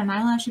really bat an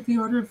eyelash if he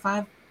ordered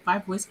five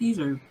whiskeys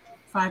or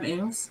 5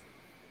 ales?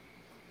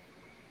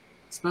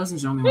 I suppose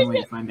there's only one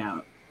way to find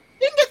out.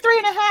 You can get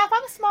 3.5.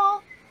 I'm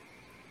small.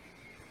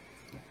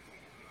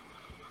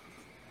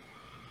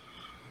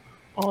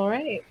 All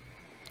right.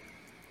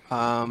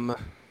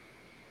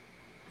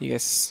 You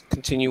guys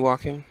continue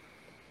walking.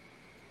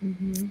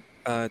 Mm-hmm.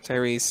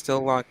 Tyrese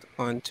still locked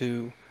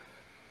onto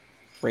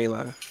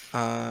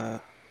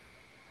Rayla.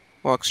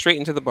 Walk straight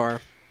into the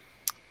bar.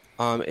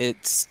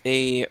 It's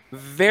a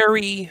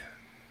very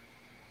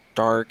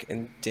dark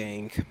and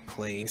dank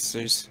place.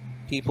 There's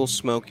people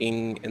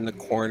smoking in the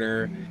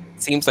corner.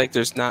 It seems like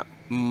there's not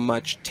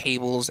much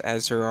tables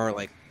as there are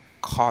like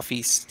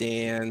coffee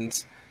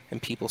stands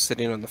and people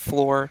sitting on the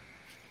floor.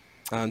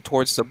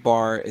 Towards the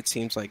bar, it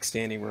seems like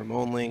standing room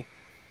only.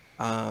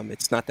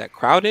 It's not that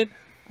crowded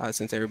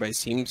since everybody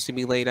seems to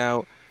be laid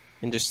out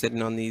and just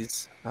sitting on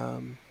these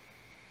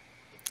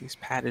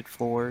padded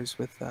floors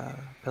with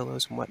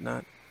pillows and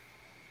whatnot.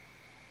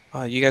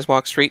 You guys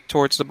walk straight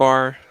towards the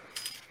bar,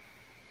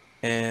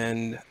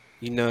 and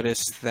you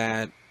notice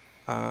that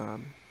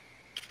Shadow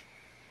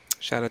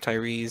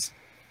Tyrese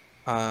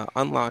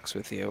unlocks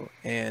with you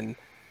and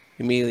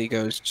immediately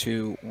goes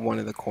to one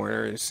of the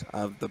corners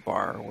of the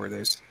bar where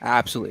there's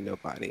absolutely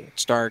nobody.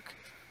 It's dark.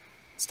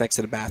 It's next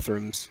to the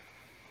bathrooms.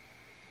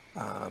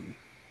 And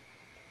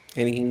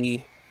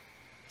he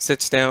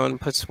sits down,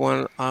 puts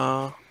one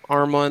arm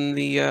on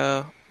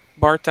the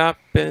bar top,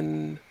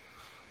 and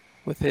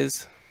with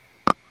his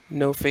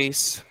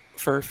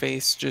fur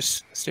face,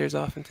 just stares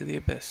off into the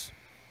abyss.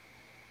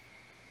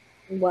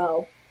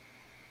 Well,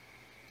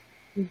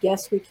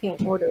 guess we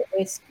can't order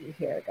whiskey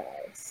here,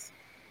 guys.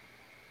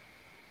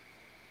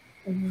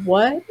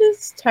 What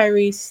is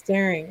Tyrese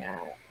staring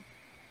at?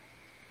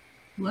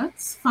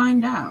 Let's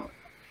find out.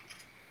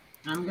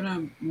 I'm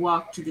gonna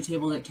walk to the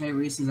table that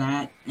Tyrese is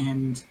at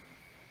and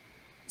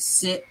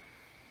sit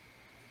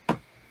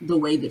the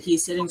way that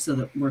he's sitting so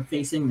that we're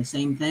facing the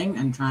same thing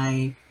and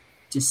try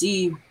to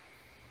see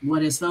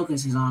what his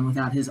focus is on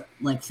without his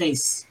like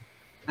face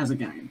as a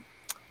guide.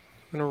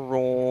 I'm gonna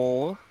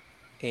roll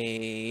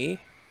a.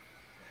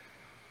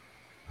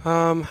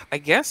 I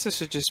guess this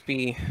should just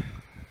be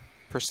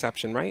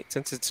perception, right?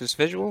 Since it's just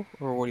visual,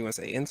 or what do you want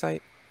to say?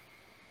 Insight.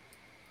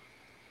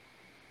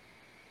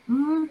 I'll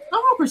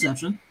roll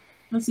perception.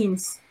 That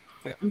seems.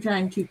 Yeah. I'm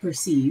trying to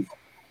perceive.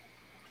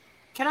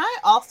 Can I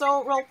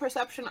also roll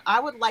perception? I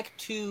would like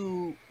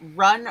to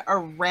run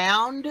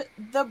around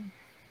the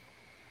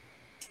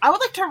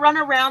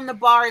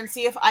bar and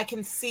see if I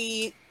can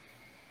see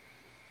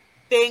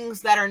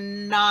things that are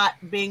not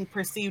being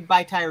perceived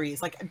by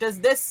Tyrese? Like, does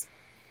this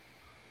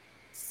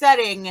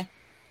setting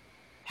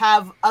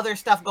have other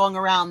stuff going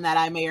around that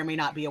I may or may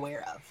not be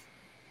aware of?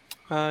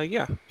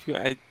 Yeah.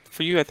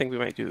 For you, I think we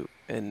might do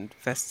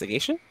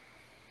investigation.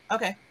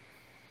 Okay.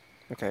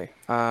 Okay.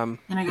 And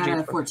I who'd got you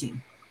a go?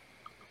 14.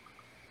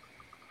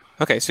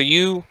 Okay, so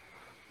you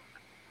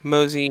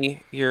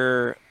mosey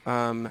your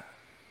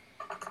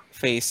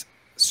face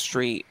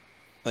straight,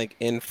 like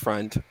in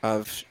front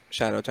of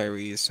Shadow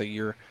Tyrese, so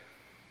you're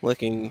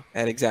looking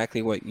at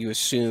exactly what you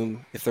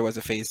assume if there was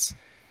a face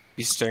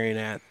be staring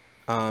at.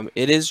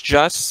 It is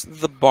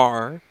just the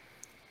bar.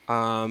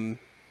 Um,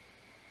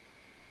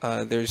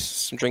 there's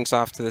some drinks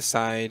off to the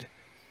side,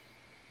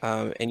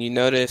 and you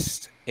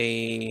noticed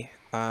a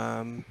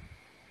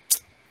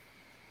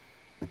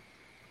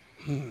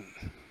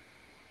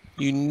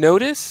you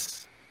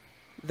notice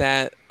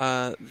that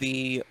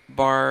the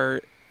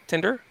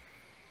bartender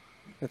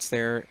that's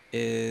there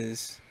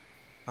is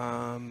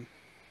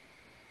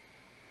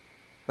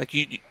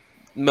like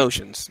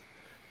motions.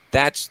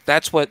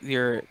 That's what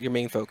your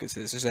main focus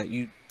is that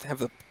you have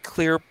the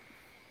clear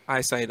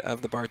eyesight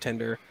of the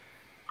bartender,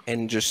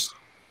 and just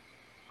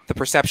the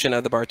perception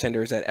of the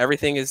bartender is that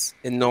everything is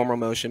in normal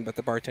motion, but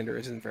the bartender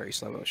is in very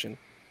slow motion.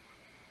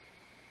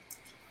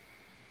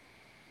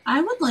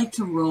 I would like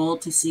to roll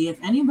to see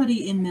if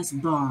anybody in this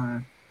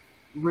bar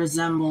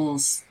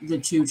resembles the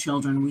two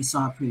children we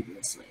saw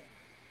previously.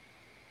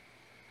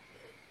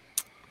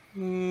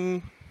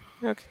 Okay,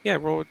 yeah,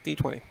 roll a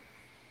d20.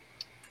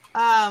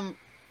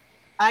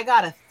 I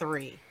got a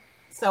 3.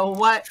 So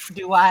what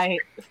do I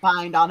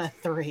find on a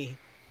 3?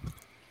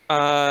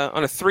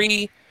 On a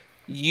 3,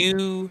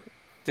 you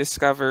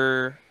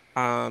discover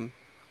that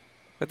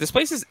this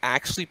place is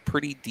actually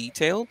pretty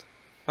detailed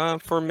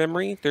for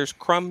memory. There's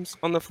crumbs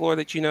on the floor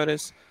that you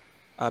notice,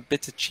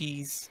 bits of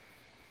cheese.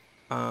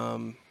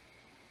 Yeah.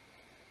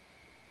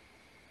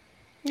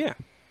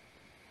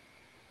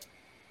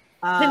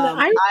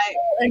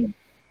 And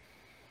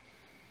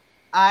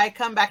I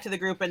come back to the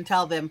group and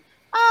tell them,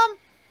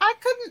 I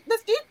couldn't.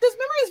 This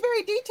memory is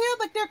very detailed.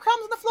 Like, there are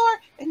crumbs on the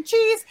floor and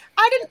cheese.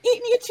 I didn't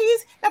eat any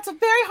cheese. That's a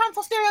very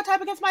harmful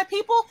stereotype against my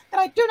people that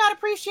I do not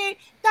appreciate.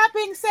 That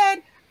being said,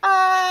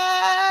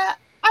 I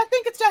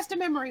think it's just a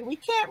memory. We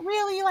can't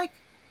really, like,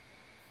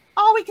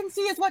 all we can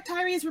see is what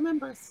Tyrese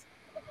remembers.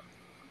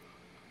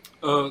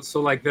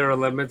 So like there are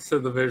limits to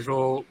the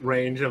visual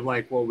range of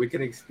like what we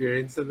can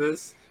experience in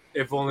this.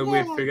 If only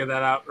we'd figured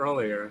that out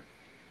earlier.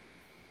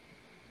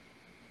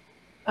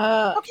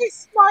 Okay,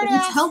 smart It's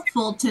ass.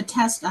 helpful to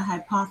test a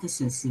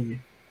hypothesis. See?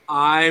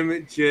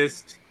 I'm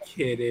just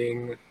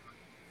kidding.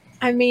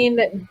 I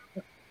mean,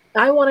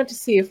 I wanted to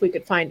see if we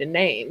could find a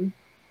name.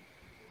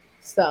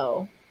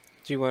 So,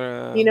 Do you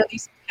want you know,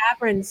 these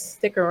caverns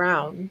stick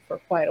around for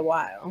quite a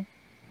while.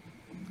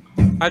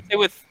 I'd say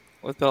with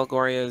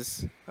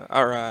Belgoria's,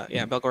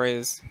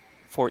 Belgoria's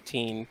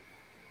 14, you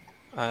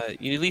at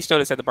least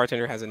notice that the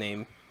bartender has a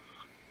name.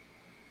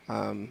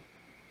 It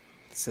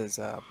says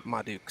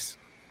Madukes.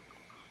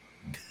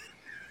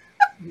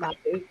 My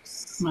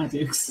dukes. My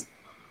dukes.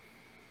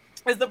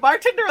 Is the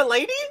bartender a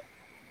lady?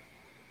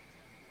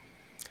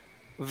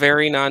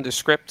 Very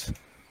nondescript.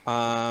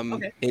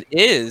 Okay. It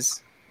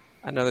is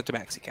another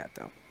tabaxi cat,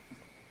 though.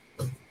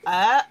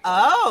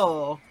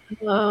 Oh.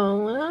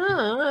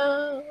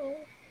 Oh.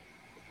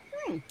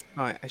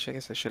 I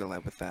guess I should have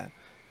led with that.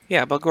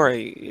 Yeah,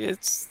 Belgori,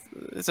 it's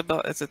a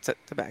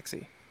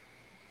tabaxi.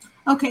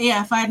 Okay,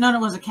 yeah. If I had known it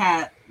was a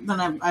cat, then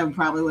I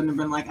probably wouldn't have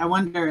been like, I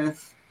wonder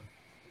if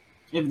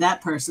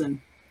that person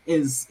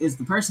is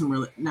the person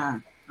really. Nah.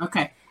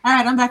 Okay. All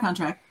right. I'm back on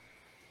track.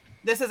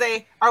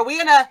 Are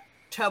we in a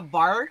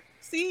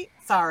tabarsi?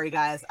 Sorry,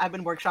 guys. I've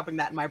been workshopping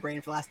that in my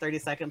brain for the last 30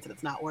 seconds and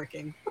it's not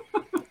working.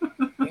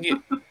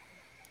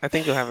 I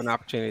think you'll have an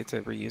opportunity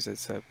to reuse it,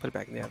 so put it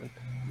back in the oven.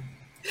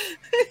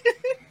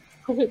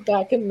 Put it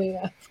back in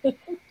the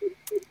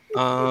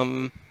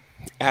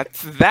At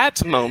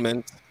that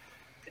moment,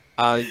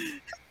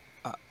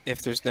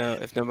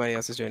 if nobody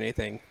else is doing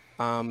anything,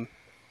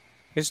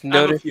 just I have a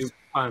notice few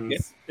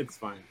puns. It's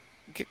fine.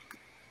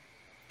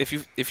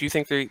 if you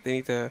think they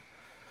need to.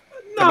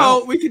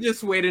 No, we could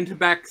just wait into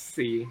back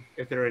C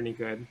if they're any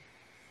good.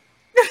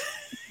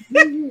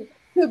 the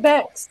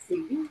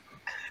backseat.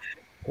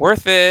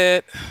 Worth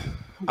it.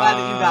 I'm glad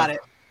that you got it.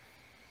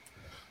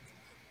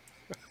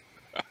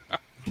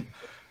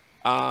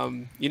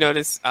 You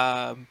notice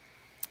the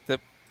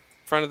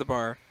front of the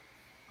bar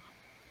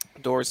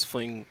doors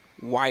fling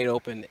wide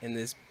open, and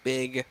this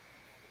big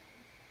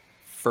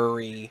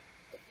furry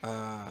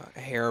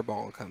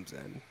hairball comes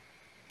in.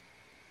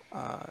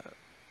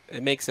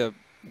 It makes a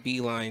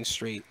beeline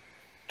straight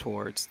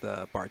towards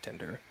the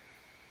bartender,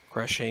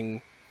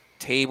 crushing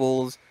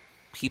tables,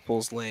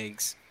 people's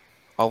legs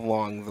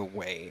along the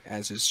way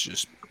as it's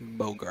just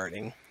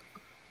bogarting.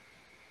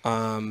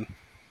 Point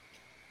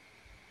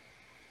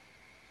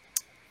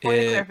of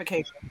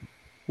clarification.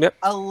 Yep.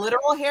 A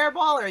literal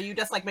hairball, or are you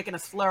just like making a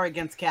slur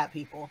against cat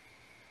people?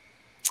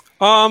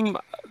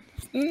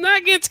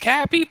 not against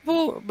cat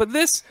people, but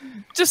this,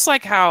 just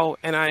like how,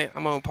 and I'm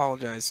gonna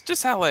apologize,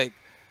 just how like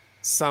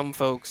some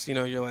folks,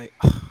 you're like,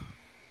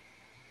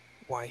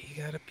 why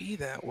you gotta be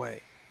that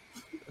way?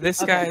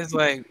 This Okay. guy is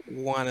like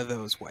one of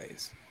those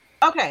ways.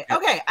 Okay.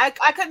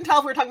 I couldn't tell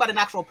if we were talking about an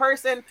actual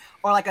person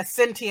or like a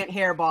sentient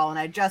hairball, and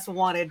I just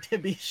wanted to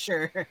be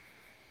sure.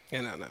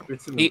 No.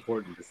 It's an He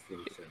important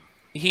distinction.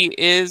 he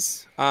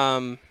is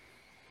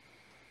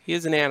he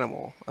is an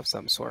animal of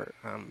some sort.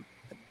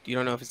 You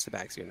don't know if it's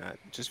tabaxi or not,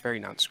 just very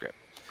nondescript.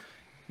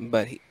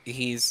 But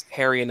he's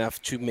hairy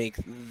enough to make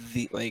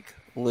the like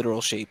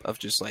literal shape of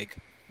just like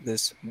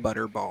this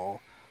butter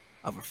ball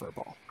of a fur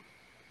ball.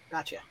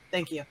 Gotcha.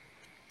 Thank you.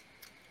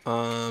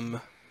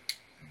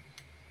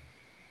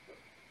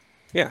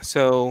 Yeah,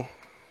 so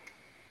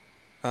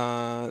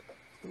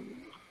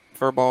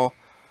fur ball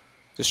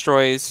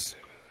destroys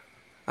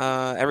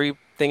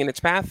everything in its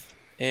path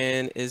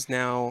and is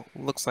now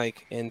looks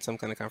like in some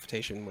kind of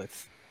confrontation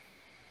with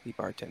the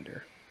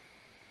bartender.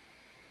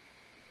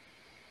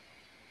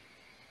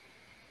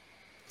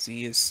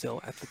 Z is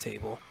still at the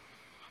table.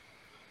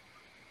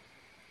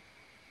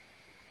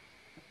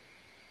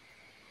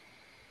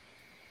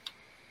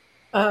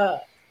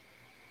 Can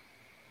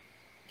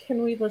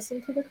we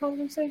listen to the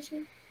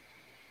conversation?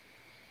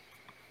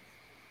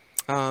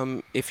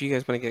 If you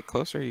guys want to get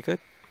closer, you could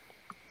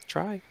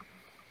try.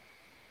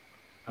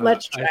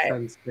 Let's I try.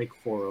 send Snake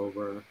 4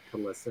 over to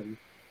listen.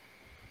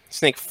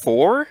 Snake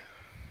 4?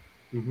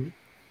 Mm-hmm.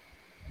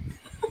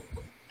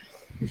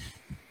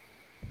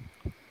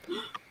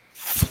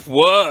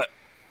 What?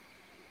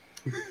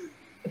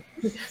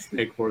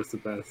 Snake 4 is the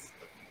best.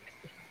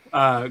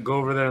 Go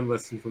over there and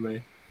listen for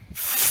me.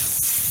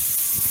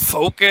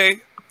 Okay.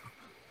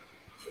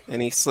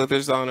 And he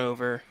slithers on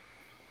over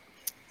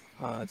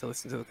to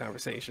listen to the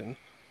conversation.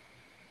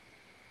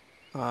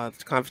 The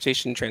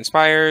conversation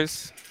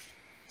transpires.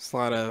 It's a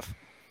lot of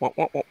wah,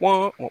 wah, wah,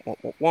 wah, wah, wah,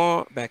 wah,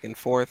 wah, back and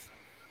forth.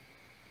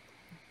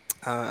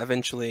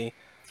 Eventually,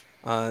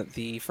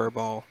 the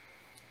furball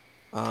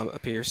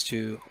appears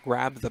to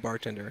grab the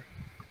bartender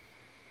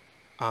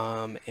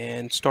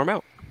and storm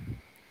out,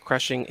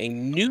 crushing a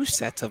new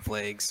set of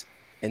legs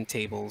and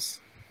tables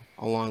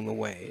along the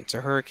way. It's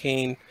a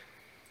hurricane,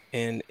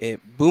 and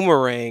it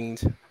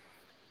boomeranged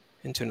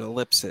into an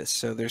ellipsis.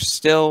 So there's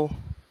still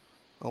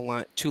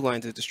two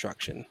lines of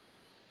destruction.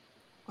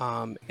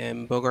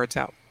 And Bogart's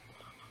out.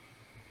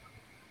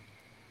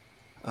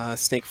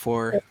 Snake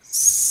 4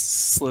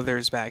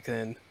 slithers back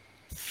in.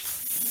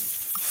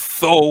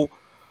 So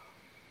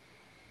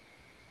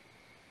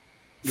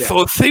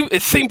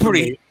it seemed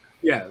pretty.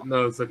 Yeah,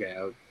 no, it's okay.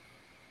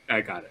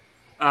 I got it.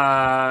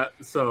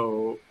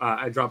 So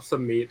I drop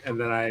some meat and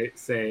then I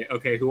say,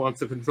 okay, who wants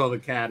to control the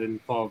cat and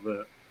follow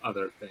the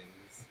other things?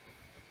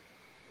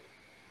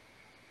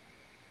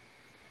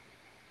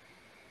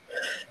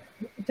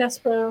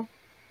 Despero,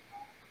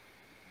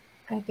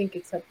 I think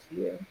it's up to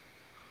you.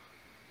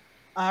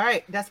 All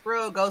right.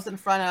 Despero goes in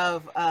front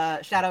of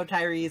Shadow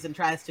Tyrese and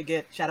tries to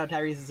get Shadow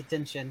Tyrese's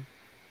attention.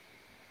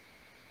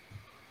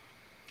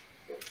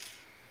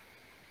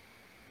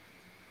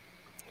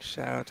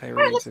 Shadow Tyrese. All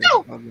right, let's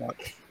go.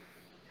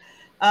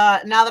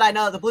 Now that I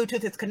know that the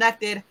Bluetooth is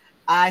connected,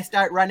 I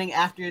start running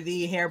after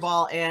the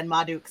hairball and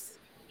Madukes.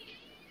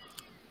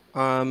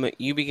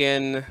 You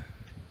begin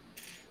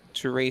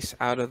to race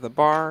out of the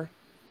bar.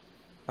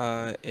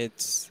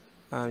 It's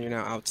you're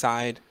now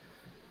outside,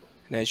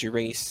 and as you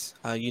race,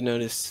 you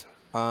notice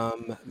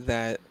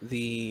that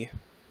the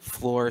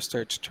floor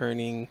starts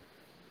turning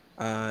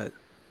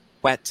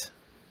wet,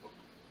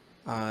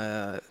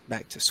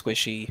 back to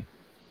squishy.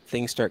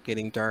 Things start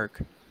getting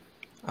dark.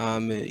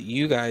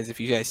 You guys, if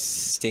you guys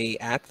stay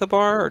at the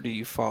bar, or do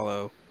you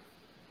follow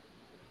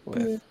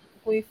with?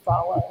 We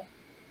follow.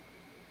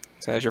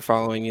 So as you're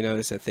following, you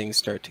notice that things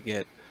start to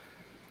get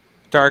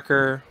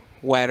darker,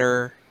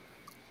 wetter,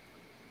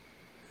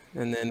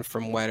 and then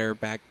from wetter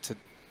back to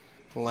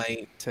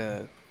light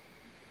to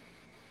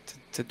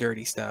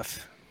dirty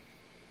stuff.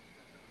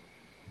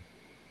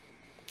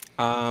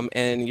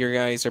 And your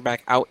guys are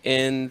back out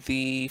in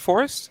the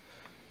forest,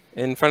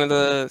 in front of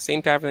the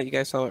same tavern that you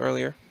guys saw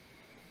earlier.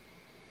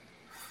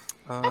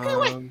 Okay, wait!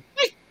 I have an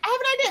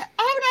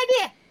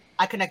idea!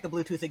 I connect the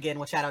Bluetooth again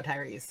with Shadow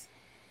Tyrese.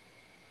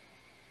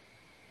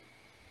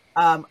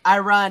 I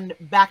run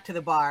back to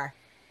the bar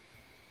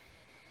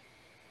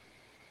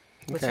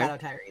with Shadow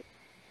Tyrese.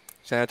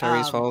 Shadow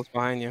Tyrese follows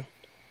behind you.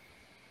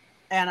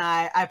 And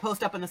I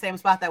post up in the same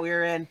spot that we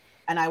were in,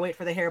 and I wait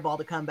for the hairball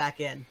to come back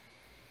in.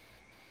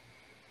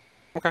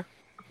 Okay.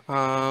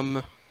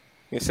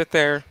 You sit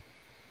there,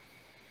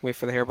 wait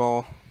for the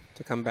hairball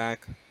to come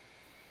back.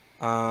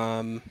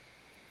 Hairball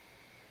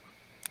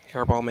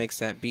makes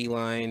that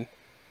beeline,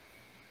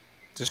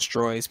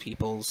 destroys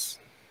people's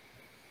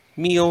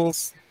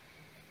meals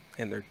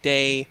and their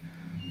day,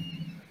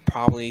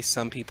 probably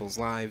some people's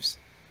lives.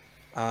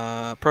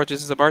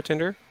 Approaches the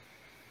bartender,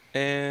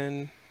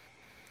 and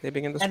they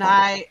begin to And squabble.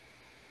 I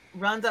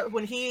runs up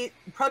when he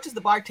approaches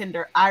the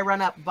bartender. I run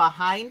up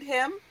behind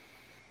him.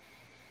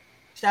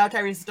 Shadow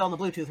Tyrese is still on the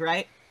Bluetooth,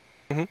 right?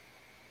 Mm-hmm.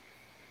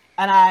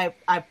 and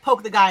I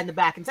poke the guy in the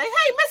back and say,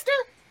 "Hey, mister,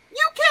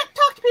 you can't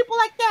talk to people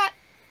like that."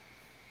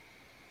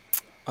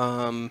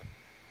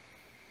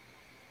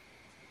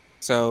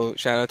 So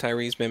Shadow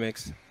Tyrese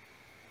mimics,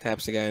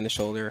 taps the guy on the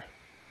shoulder,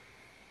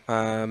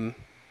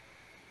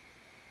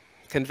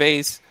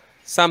 conveys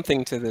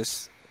something to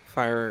this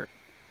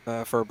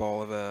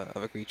furball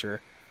of a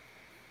creature,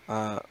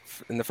 and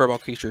the furball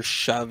creature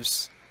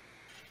shoves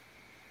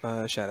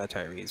Shadow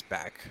Tyrese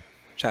back.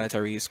 Shadow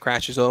Tyrese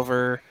crashes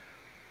over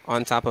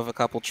on top of a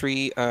couple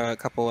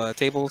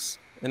tables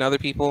and other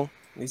people.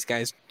 These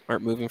guys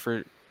aren't moving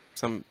for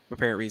some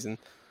apparent reason.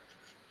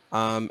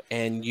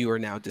 And you are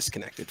now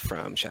disconnected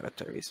from Shadow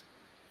Tyrese.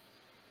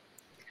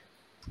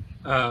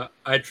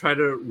 I try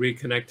to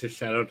reconnect to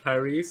Shadow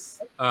Tyrese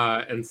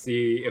and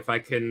see if I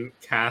can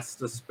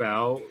cast a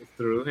spell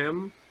through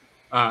him,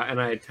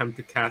 and I attempt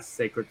to cast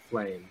Sacred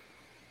Flame.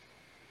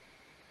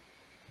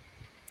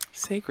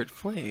 Sacred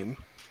Flame?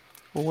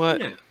 What?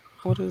 Yeah.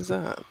 What is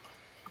that?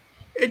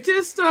 It's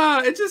just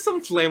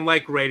some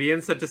flame-like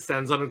radiance that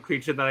descends on a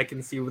creature that I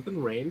can see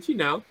within range. You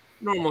know,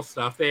 normal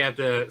stuff. They have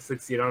to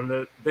succeed on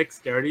the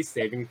dexterity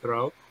saving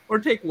throw or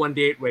take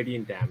 1d8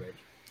 radiant damage.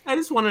 I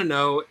just want to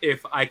know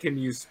if I can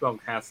use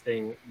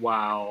spellcasting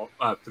while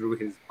through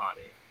his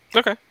body.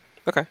 Okay.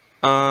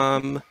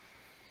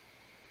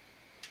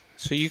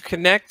 So you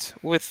connect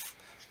with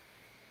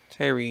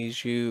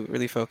Tyrese. You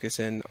really focus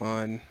in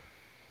on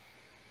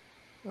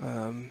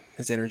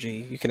his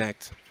energy. You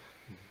connect.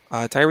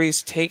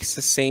 Tyrese takes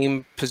the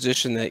same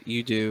position that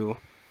you do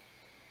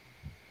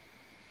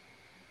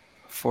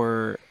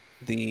for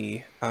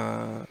the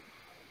what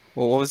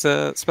was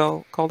the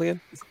spell called again?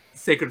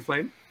 Sacred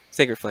Flame.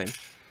 Sacred Flame.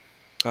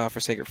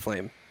 For Sacred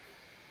Flame.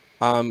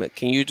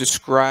 Can you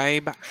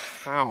describe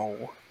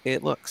how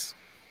it looks?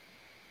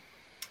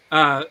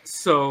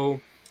 So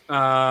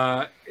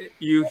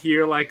you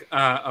hear like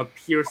a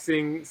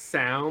piercing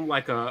sound,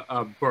 like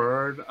a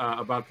bird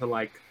about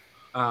to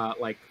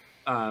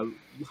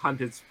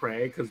hunt its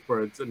prey, because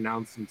birds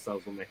announce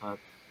themselves when they hunt,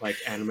 like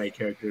anime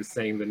characters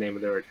saying the name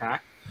of their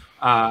attack.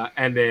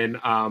 And then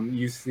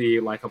you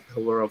see like a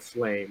pillar of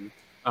flame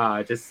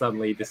just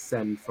suddenly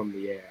descend from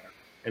the air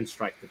and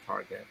strike the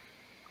target.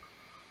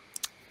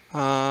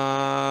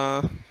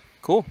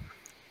 Cool.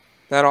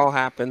 That all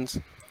happens.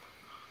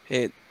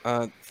 The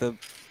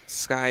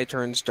sky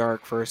turns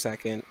dark for a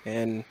second,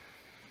 and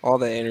all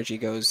the energy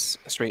goes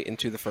straight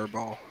into the fur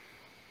ball.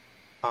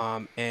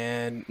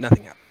 And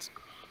nothing happens.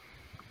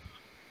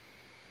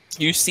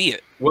 You see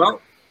it,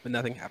 Well, but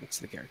nothing happens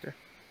to the character.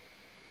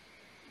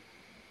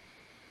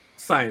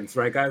 science,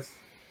 right, guys?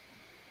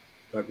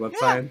 Talk about Yeah,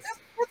 science. That's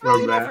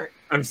Remember valiant that? effort.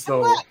 I'm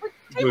still glad.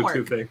 Teamwork.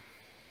 Bluetoothing.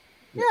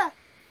 Yeah.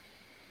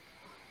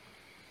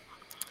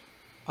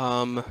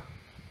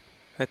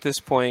 At this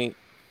point,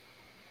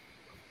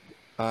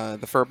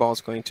 the fur ball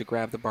is going to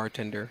grab the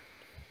bartender.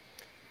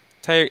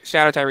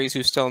 Shadow Tyrese,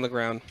 who's still on the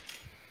ground,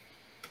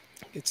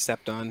 gets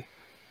stepped on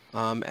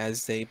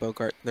as they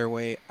bogart their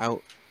way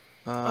out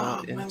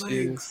My into.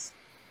 legs.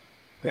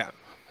 Yeah.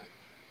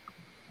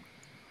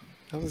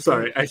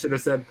 Sorry, I should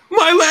have said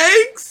my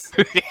legs.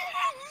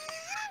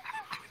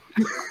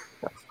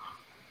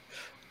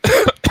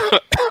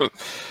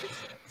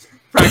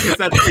 Practice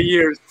that for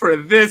years for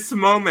this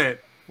moment.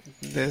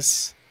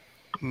 This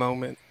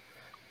moment.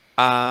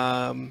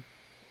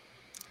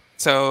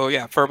 So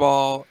yeah,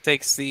 Furball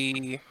takes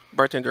the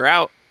bartender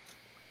out.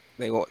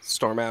 They will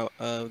storm out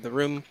of the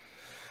room,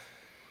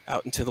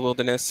 out into the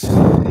wilderness,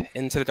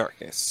 into the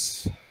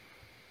darkness.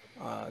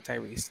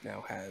 Tyrese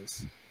now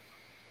has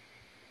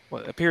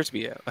what appears to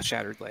be a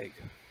shattered leg,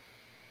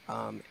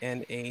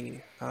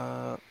 and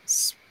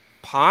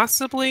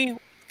possibly.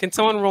 Can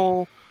someone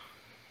roll?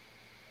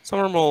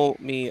 Someone roll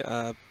me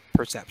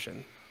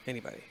perception.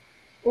 Anybody?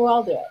 Well,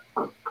 I'll do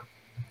it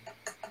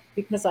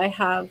because I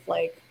have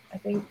I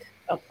think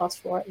a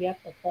 +4. Yep,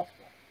 a +4.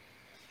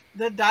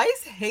 The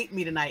dice hate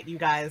me tonight, you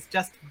guys.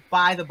 Just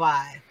by the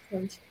by.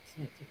 17,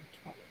 19,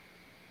 20.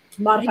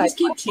 I Modified. just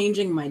keep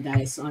changing my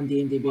dice on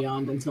D&D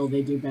Beyond until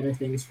they do better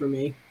things for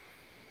me.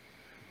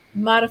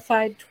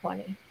 Modified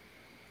 20.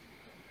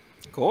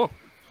 Cool.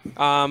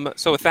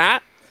 So with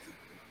that,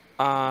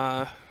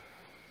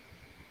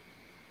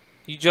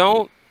 you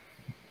don't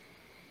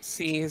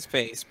see his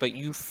face, but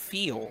you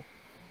feel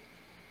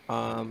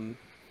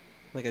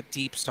like a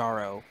deep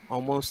sorrow,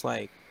 almost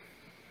like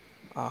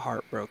a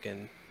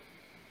heartbroken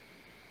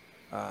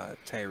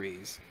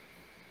Tyrese,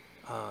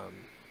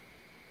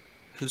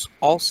 who's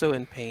also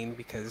in pain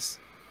because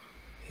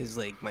his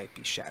leg might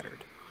be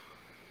shattered.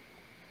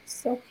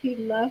 So he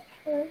left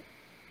her.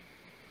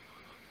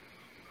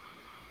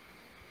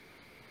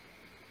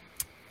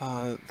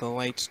 The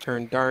lights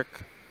turn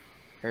dark.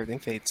 Everything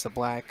fades to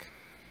black.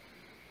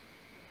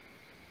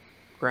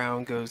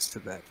 Ground goes to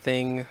that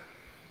thing,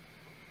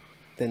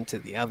 then to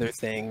the other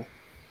thing,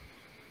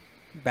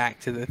 back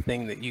to the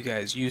thing that you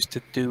guys used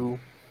to do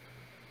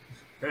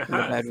in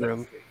the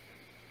bedroom.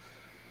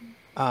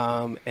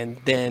 And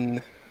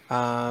then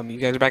you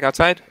guys are back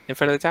outside in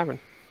front of the tavern.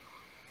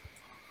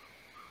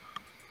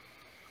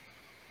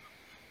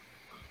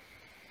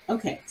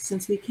 Okay,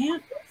 since we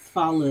can't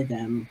follow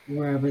them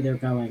wherever they're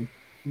going,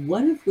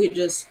 what if we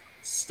just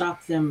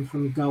stop them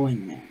from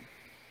going there?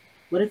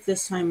 What if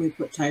this time we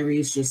put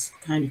Tyrese just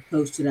kind of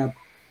posted up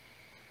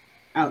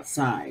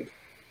outside,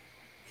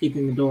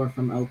 keeping the door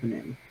from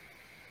opening?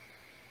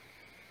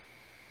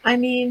 I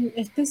mean,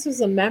 if this was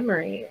a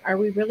memory, are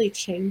we really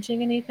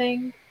changing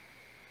anything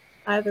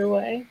either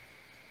way?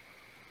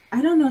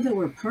 I don't know that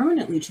we're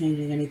permanently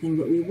changing anything,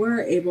 but we were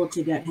able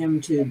to get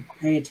him to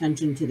pay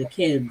attention to the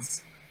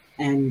kids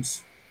and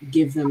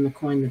give them the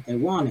coin that they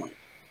wanted.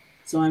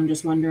 So I'm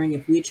just wondering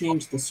if we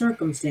change the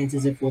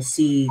circumstances, if we'll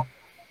see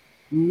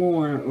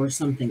more or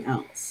something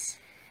else.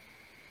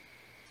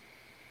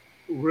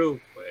 Real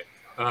quick,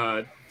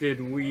 did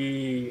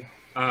we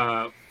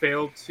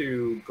fail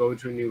to go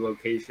to a new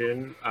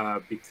location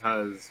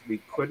because we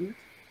couldn't,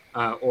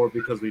 or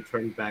because we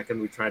turned back and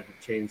we tried to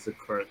change the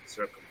current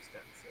circumstances?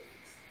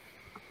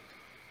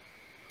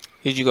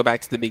 Did you go back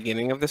to the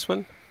beginning of this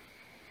one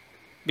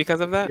because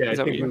of that? Yeah, I Is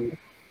that what think you? we.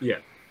 Yeah,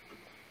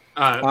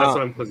 that's Uh,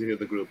 what I'm posing to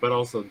the group. But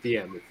also,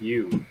 DM, if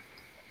you.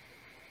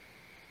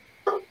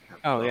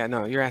 oh yeah,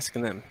 no, you're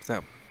asking them.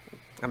 So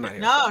I'm not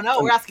here. No,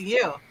 we're asking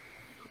you.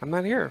 I'm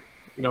not here.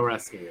 No, we're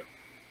asking you.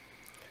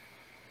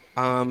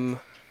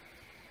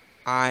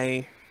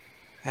 I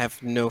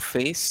have no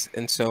face,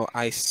 and so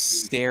I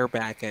stare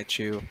back at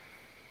you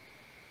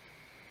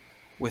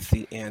with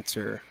the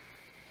answer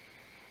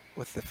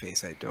with the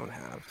face I don't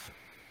have.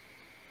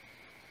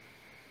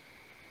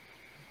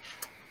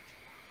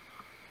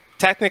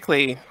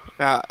 Technically,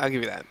 I'll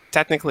give you that.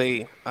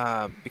 Technically,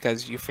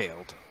 because you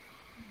failed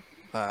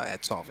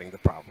at solving the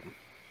problem.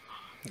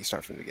 You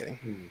start from the beginning.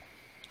 Hmm.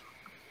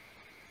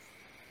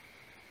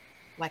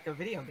 Like a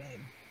video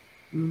game.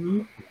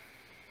 Mm-hmm.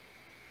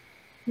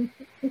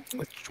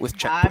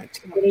 With Not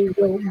checkpoints.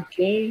 Video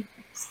game.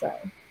 So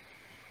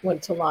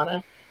went to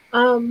Lana.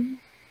 Um,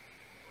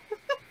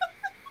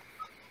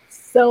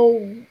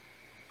 so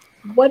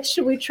what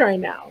should we try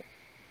now?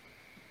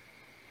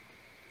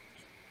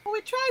 Well,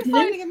 we tried Did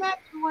fighting and that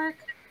didn't work.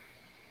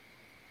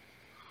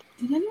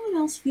 Did anyone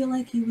else feel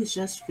like he was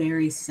just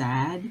very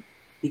sad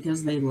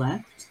because they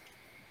left?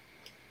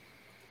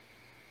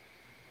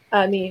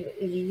 I mean,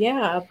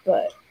 yeah,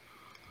 but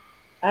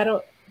I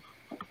don't.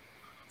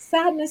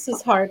 Sadness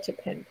is hard to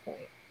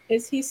pinpoint.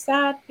 Is he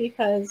sad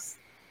because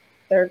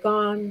they're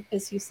gone?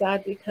 Is he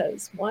sad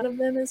because one of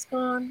them is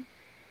gone?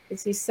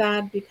 Is he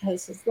sad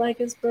because his leg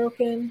is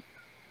broken?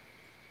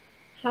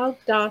 How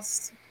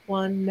does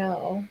one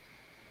know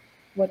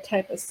what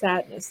type of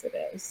sadness it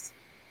is?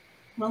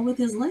 Well, with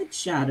his leg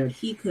shattered,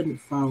 he couldn't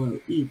follow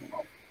either.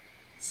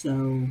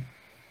 So,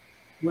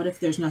 what if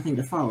there's nothing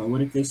to follow?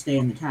 What if they stay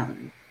in the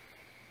tavern?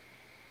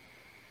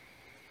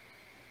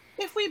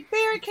 If we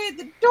barricade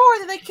the door,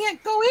 then they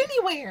can't go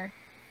anywhere.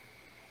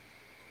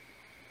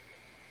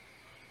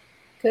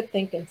 Good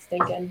thinking,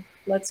 stinking.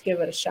 Let's give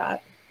it a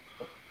shot.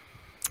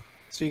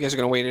 So you guys are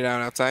gonna wait it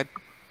out outside?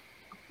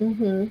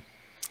 Mm-hmm.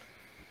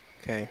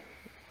 Okay.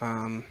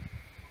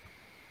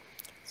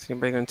 Is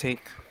anybody gonna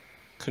take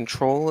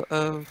control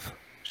of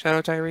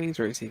Shadow Tyrese,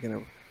 or is he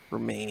gonna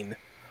remain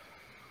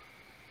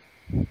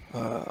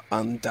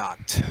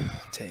undocked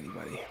to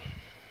anybody?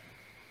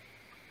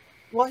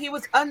 Well, he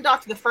was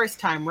undocked the first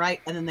time,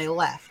 right? And then they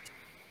left.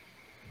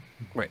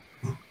 Right.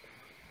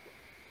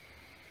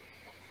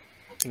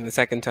 And the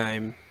second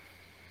time,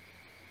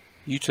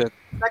 you took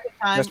Second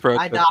time, Westbrook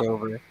I took docked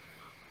over.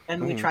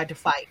 and we Mhm. tried to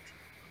fight.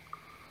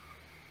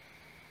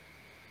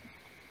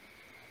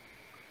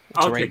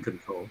 I'll right. take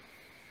control.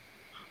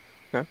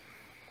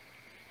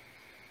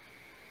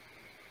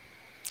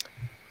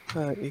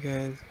 You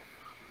guys.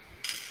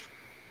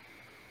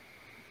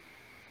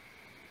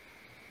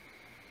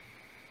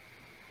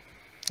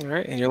 All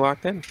right, and you're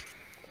locked in.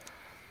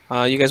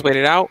 You guys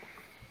waited out.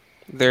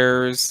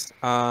 There's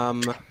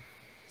some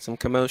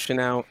commotion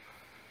out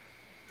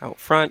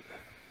front,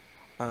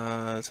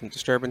 some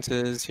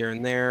disturbances here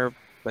and there,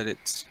 but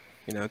it's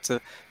it's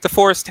a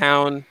forest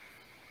town.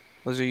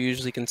 Those are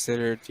usually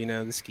considered the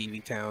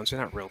skeevy towns. They're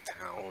not real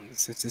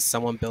towns. It's just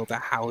someone built a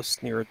house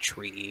near a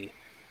tree,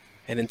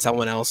 and then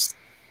someone else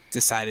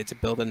decided to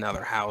build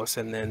another house,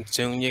 and then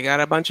soon you got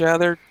a bunch of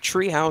other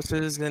tree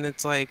houses, and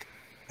it's like,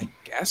 I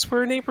guess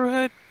we're a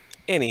neighborhood.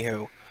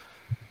 Anywho,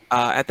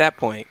 at that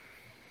point,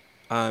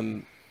 a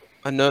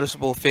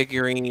noticeable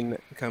figurine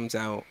comes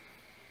out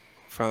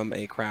from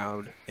a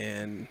crowd,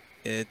 and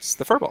it's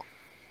the furball.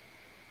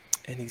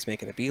 And he's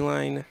making a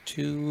beeline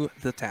to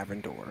the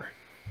tavern door.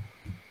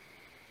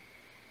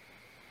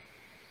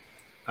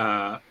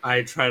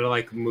 I try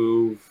to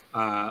move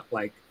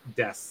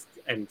desks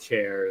and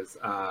chairs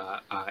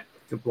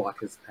to block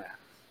his path.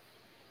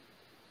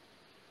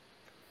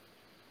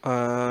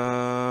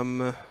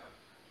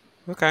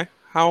 Okay.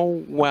 How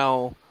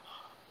well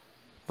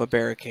of a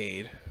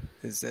barricade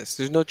is this?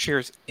 There's no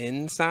chairs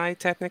inside,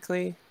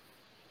 technically.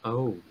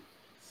 Oh.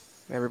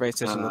 Everybody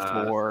sits on the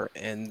floor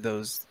and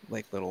those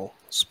little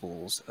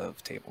spools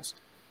of tables.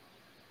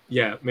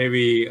 Yeah,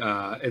 maybe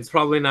it's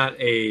probably not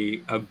a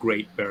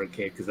great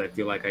barricade because I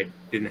feel like I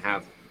didn't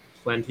have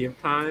plenty of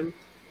time.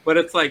 but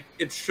it's like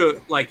it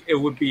should like it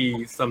would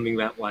be something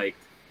that like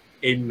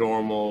a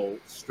normal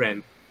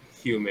strength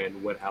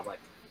human would have like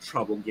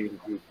trouble getting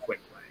through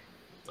quickly,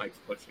 like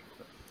pushing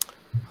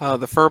through.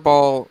 The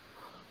furball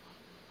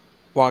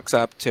walks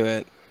up to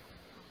it,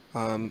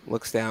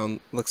 looks down,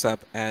 looks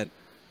up at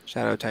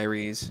Shadow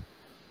Tyrese,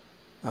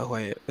 who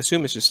I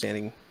assume is just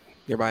standing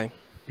nearby,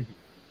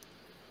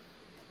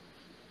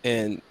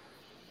 and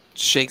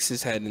shakes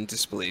his head in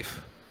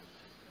disbelief.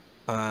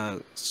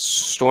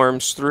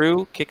 Storms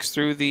through, kicks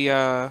through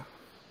the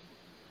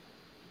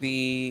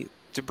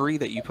debris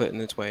that you put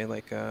in its way,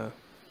 like a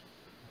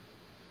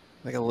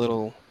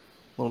little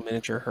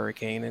miniature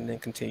hurricane, and then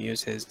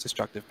continues his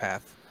destructive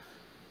path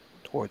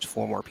towards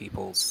 4 more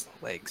people's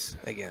legs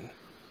again.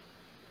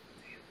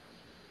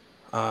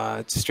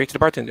 It's straight to the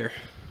bartender,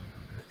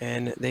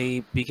 and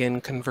they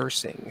begin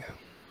conversing.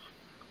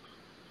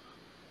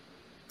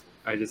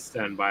 I just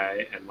stand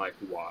by and like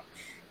watch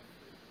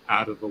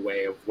out of the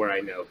way of where I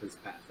know his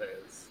path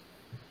is.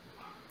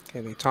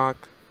 Okay, they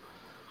talk.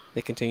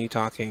 They continue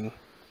talking.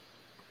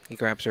 He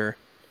grabs her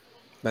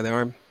by the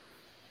arm,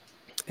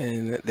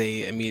 and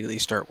they immediately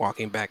start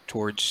walking back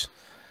towards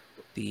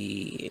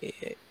the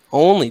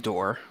only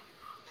door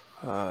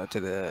to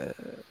the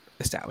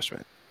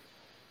establishment.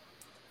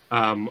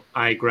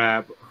 I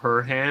grab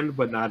her hand,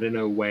 but not in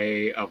a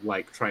way of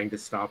like trying to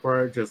stop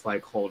her, just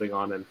like holding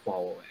on and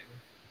following.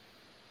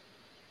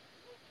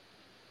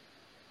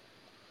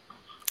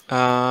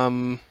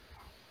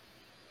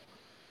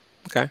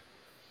 Okay.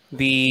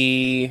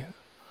 The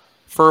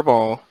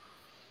furball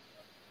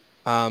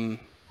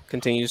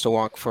continues to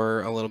walk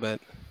for a little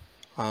bit,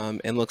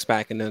 and looks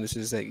back and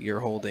notices that you're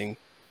holding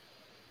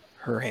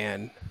her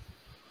hand,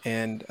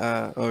 and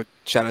or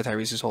Shadow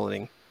Tyrese is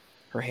holding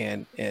her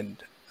hand, and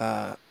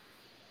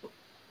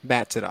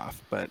bats it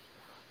off. But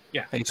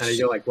Yeah, and I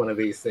do like one of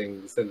these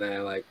things, and then I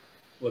like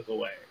look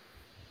away.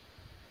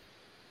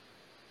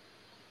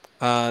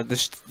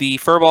 The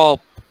furball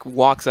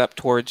walks up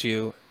towards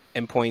you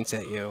and points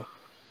at you.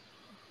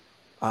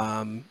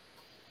 And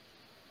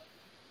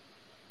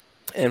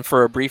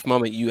for a brief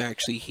moment, you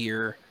actually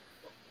hear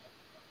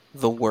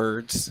the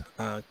words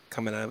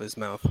coming out of his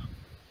mouth.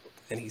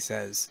 And he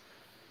says,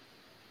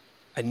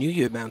 "I knew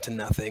you amount to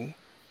nothing.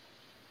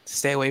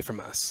 Stay away from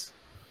us."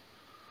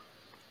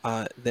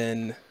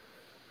 Then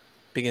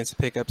begins to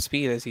pick up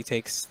speed as he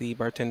takes the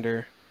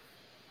bartender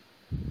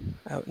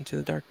out into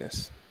the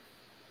darkness.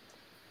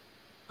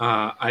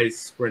 I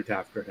sprint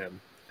after him,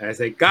 and I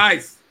say,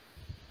 "Guys!"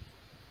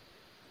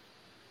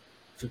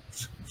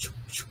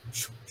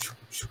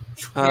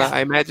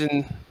 I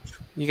imagine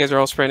you guys are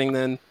all sprinting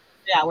then.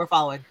 Yeah, we're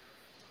following.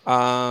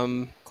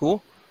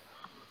 Cool.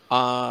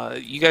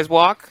 You guys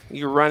walk.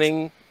 You're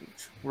running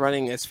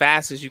as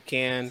fast as you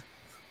can.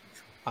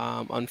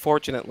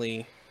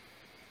 Unfortunately,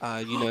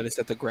 you notice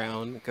that the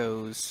ground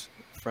goes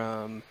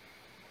from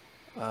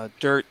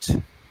dirt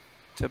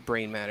to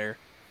brain matter,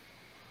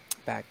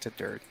 back to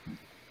dirt,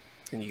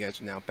 and you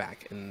guys are now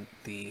back in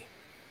the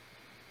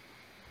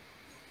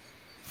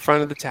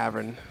front of the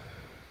tavern,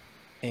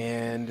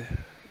 and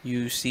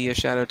you see a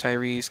Shadow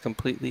Tyrese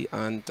completely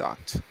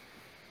undocked.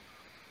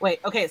 Wait,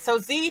 okay, so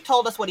Z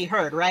told us what he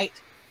heard, right?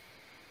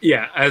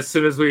 Yeah, as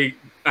soon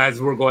as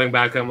we're going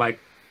back, I'm like,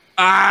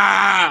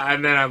 ah,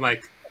 and then I'm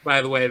like,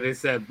 by the way, they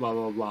said blah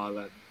blah blah.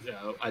 That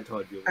I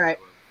told you. All right.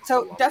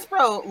 So blah, blah, blah.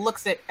 Despero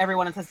looks at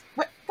everyone and says,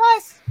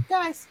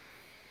 guys,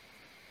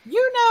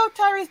 you know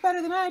Tyrese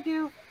better than I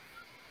do.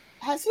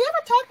 Has he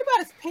ever talked about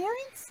his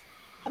parents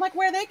and like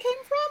where they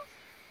came from?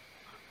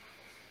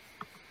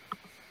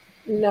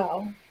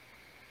 No.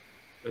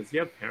 Does he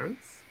have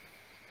parents?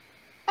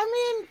 I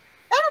mean,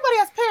 everybody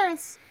has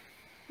parents.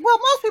 Well,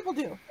 most people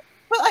do.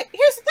 But like,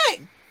 here's the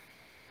thing.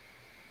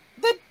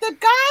 The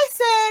guy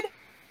said,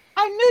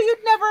 "I knew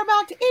you'd never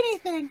amount to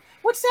anything,"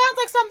 which sounds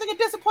like something a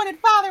disappointed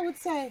father would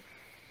say.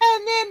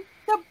 And then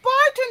the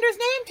bartender's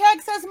name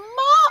tag says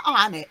Ma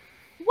on it.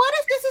 What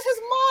if this is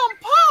his mom,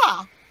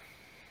 Pa?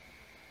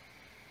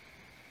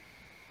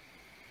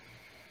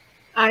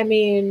 I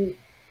mean,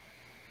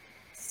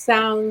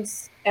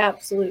 sounds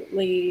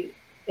absolutely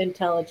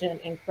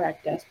intelligent and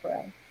correct,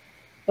 Despero.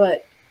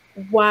 But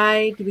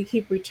why do we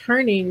keep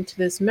returning to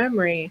this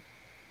memory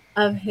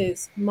of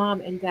his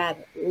mom and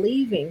dad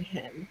leaving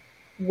him?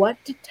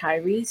 What did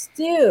Tyrese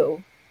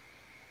do?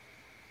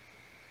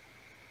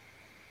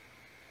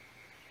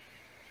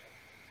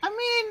 I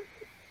mean,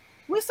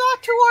 we saw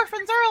 2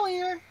 orphans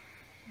earlier,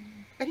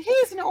 and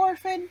he's an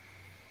orphan.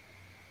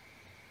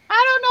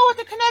 I don't know what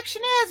the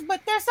connection is,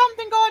 but there's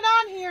something going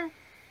on here.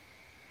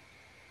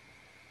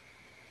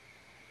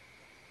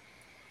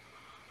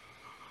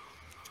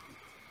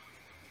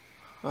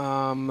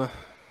 All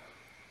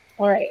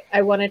right,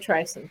 I want to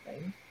try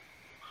something.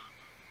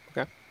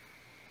 Okay.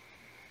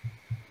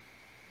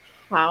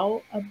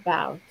 How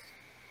about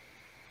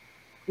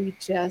we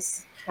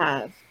just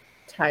have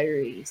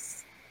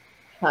Tyrese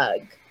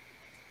hug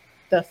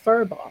the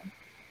furball?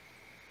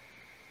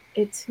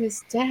 It's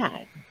his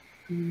dad,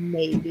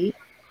 maybe.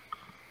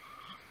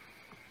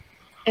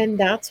 And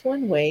that's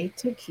one way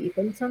to keep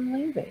him from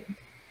leaving.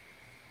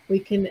 We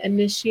can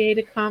initiate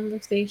a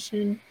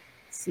conversation,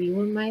 see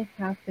what might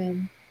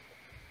happen.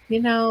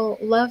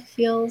 Love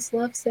heals,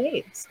 love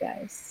saves,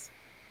 guys.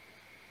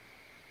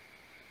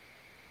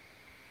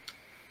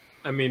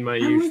 I mean, my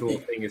I'm with usual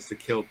it. thing is to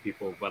kill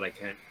people, but I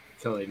can't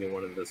kill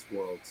anyone in this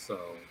world, so.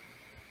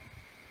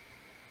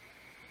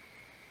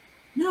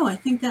 No, I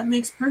think that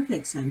makes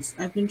perfect sense.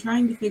 I've been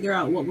trying to figure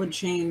out what would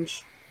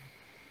change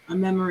a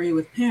memory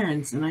with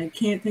parents, and I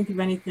can't think of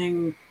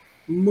anything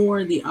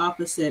more the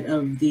opposite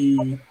of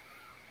the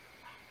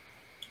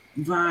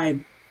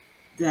vibe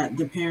that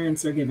the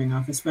parents are giving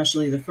off,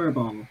 especially the fur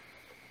ball.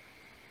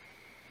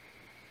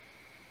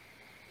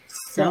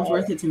 Sounds So,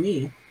 worth it to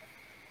me.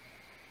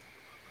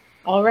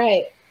 all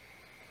right,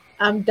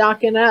 I'm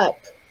docking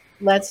up.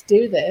 Let's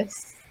do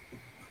this.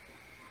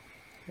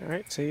 All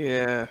right, so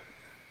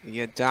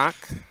you dock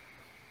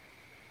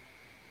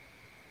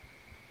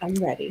I'm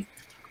ready.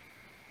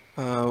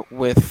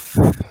 with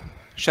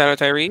Shadow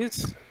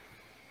Tyrese.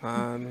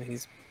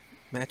 He's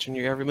matching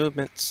your every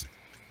movement.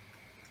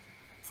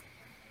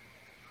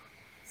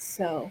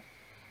 So,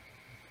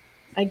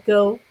 I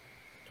go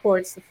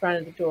towards the front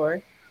of the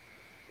door.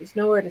 There's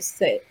nowhere to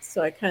sit,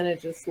 so I kind of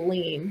just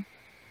lean,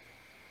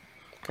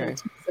 Okay.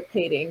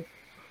 anticipating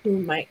who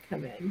might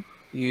come in.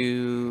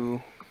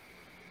 You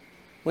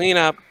lean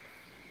up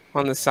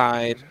on the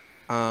side,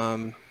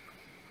 a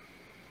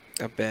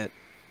bit,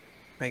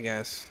 I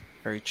guess.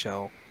 Very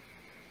chill.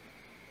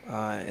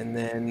 And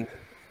then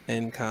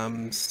in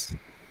comes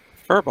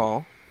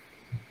Furball.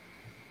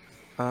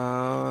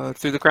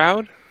 Through the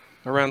crowd,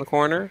 around the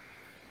corner,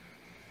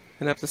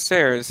 and up the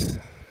stairs.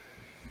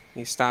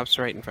 He stops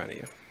right in front of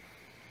you.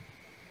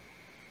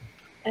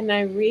 And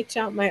I reach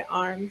out my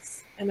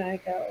arms and I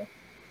go,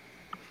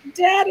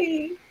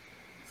 Daddy!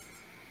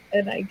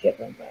 And I give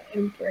him an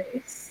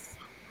embrace.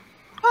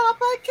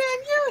 Papa, can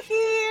you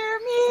hear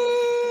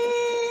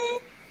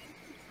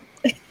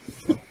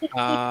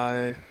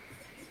me?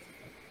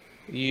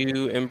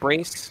 You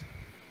embrace.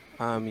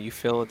 You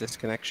feel a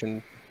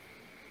disconnection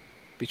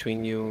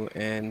between you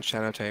and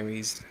Shadow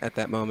Tyrese at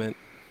that moment.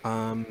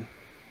 And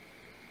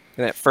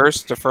at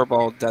first, the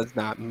furball does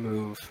not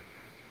move.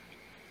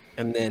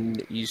 And then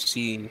you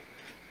see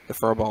the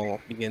furball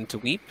begin to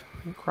weep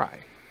and cry.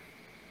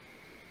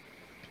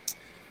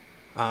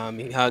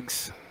 He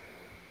hugs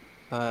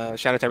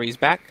Shadow Tyrese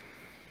back.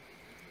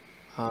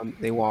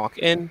 They walk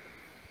in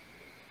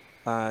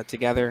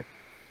together,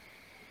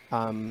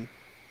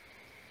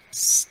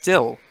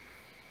 still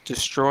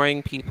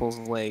destroying people's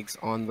legs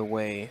on the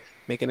way,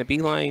 making a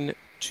beeline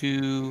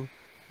to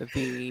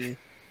the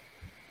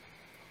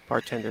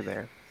bartender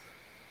there.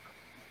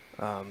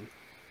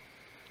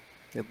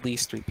 At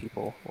least 3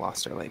 people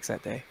lost their legs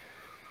that day.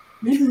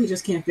 Maybe we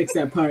just can't fix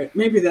that part.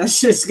 Maybe that's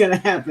just gonna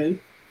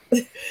happen.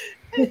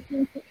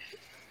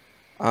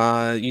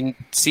 You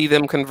see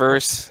them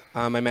converse.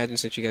 I imagine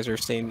since you guys are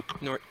staying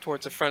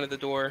towards the front of the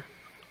door,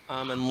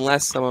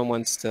 unless someone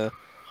wants to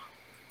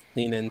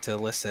lean in to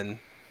listen,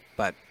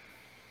 but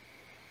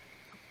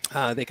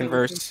they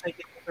converse.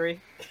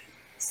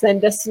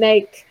 Send a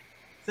snake.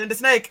 Send a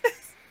snake.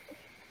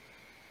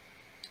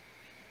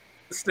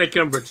 Snake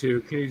number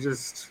 2, can you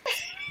just.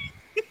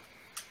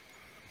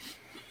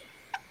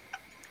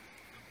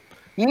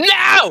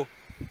 No!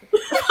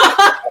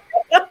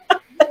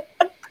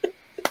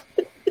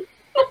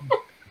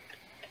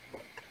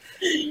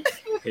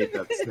 Hate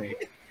that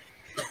snake.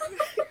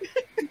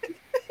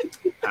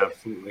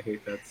 Absolutely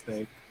hate that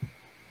snake.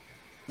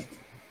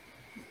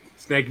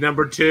 Snake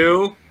number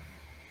 2.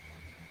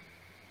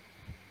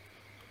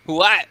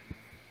 What?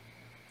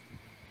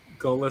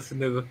 Go listen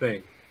to the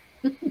thing.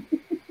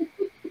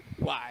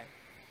 Why?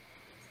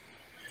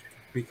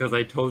 Because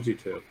I told you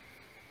to.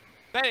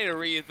 That ain't a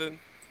reason.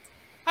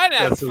 I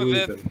didn't That's ask the for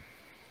this. reason.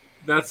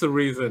 That's the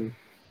reason.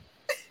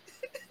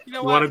 You know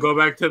You what? want to go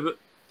back to the.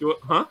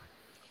 Huh?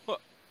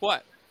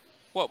 What?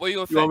 What are you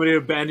gonna You say? want me to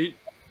abandon?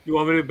 You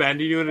want me to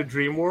abandon you in a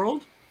dream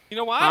world? You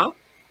know what? Huh?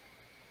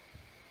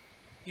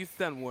 He's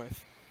done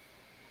worth.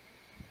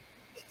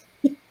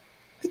 Do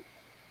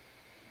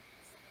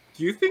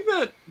you think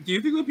that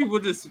people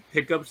just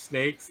pick up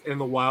snakes in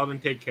the wild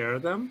and take care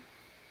of them?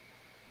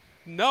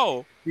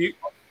 No. Do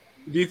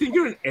you think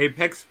you're an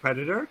apex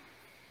predator?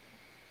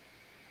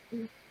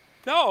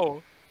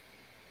 No.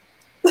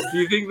 Do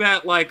you think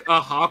that like a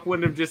hawk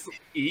wouldn't have just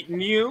eaten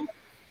you?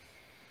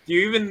 Do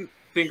you even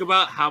think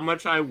about how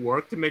much I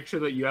work to make sure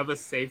that you have a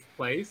safe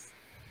place,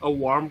 a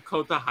warm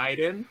coat to hide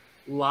in,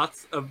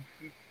 lots of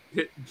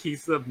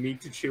pieces of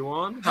meat to chew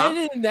on? Huh? I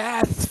didn't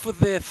ask for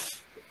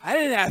this. I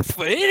didn't ask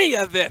for any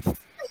of this.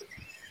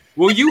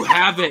 Well, you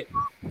have it.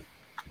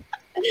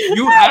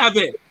 You have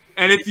it.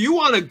 And if you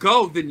want to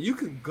go, then you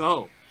can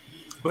go.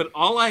 But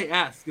all I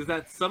ask is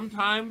that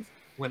sometimes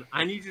when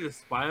I need you to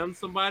spy on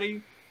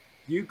somebody,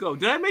 you go.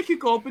 Did I make you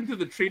go up into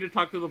the tree to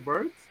talk to the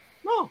birds?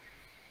 No.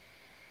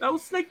 That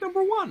was snake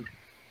number 1.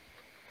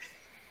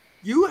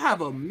 You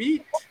have a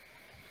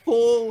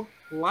meat-full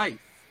life.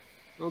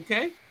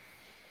 Okay?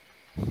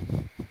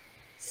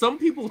 Some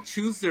people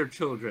choose their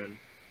children.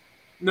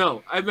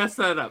 No, I messed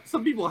that up.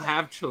 Some people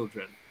have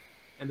children.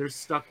 and they're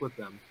stuck with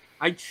them.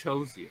 I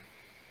chose you.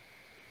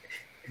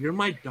 You're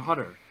my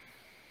daughter,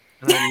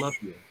 and I love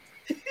you.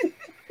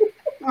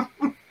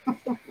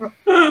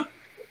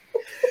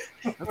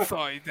 I'm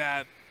sorry,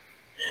 Dad.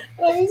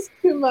 That was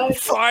too I'm much.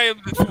 sorry I'm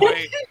this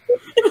way.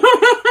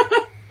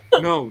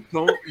 No,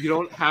 you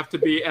don't have to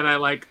be. And I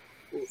like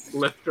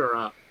lift her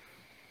up.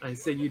 I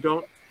say, you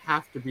don't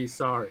have to be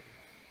sorry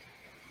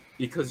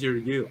because you're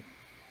you.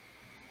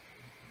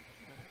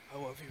 I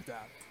love you,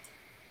 Dad.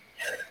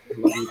 I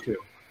love you too.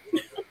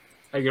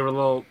 I give her a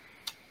little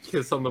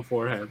kiss on the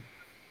forehead.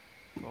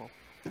 Well,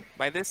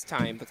 by this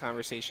time, the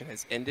conversation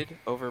has ended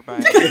over by.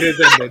 It is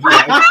ended.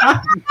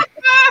 Yeah.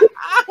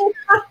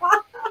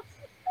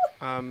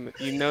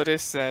 You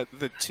notice that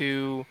the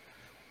two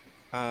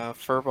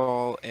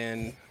furball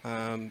and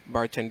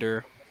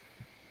bartender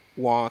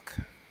walk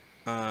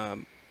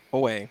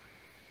away.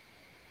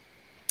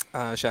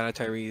 Shout out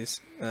Tyrese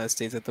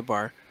stays at the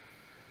bar,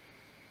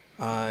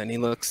 and he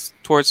looks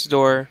towards the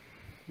door.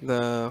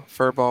 The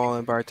furball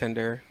and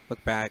bartender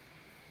look back.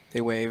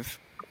 They wave,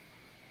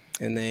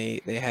 and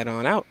they head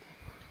on out.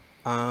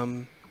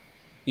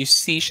 You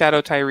see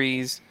Shadow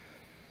Tyrese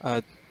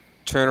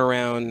turn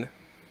around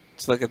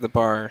to look at the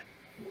bar.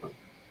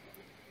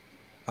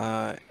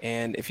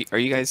 And are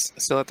you guys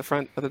still at the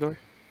front of the door?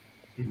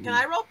 Can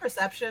I roll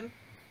perception?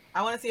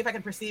 I want to see if I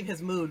can perceive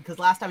his mood because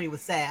last time he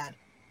was sad.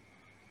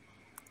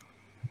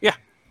 Yeah.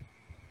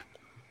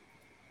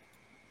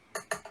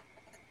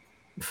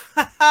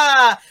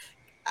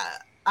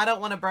 I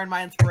don't want to burn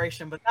my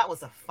inspiration, but that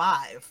was a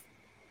 5.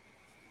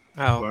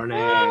 Oh, Burn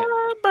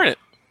it. burn it.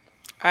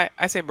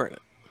 I say burn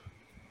it.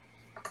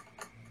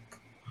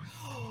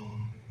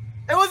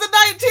 It was a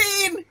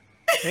 19.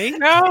 There you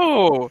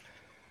go.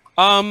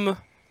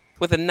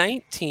 With a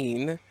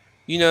 19,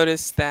 you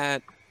notice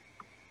that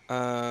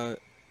Shout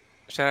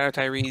out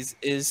Tyrese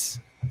is,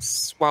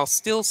 while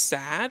still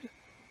sad,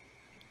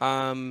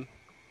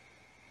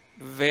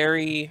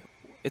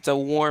 it's a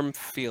warm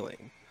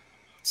feeling.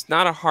 It's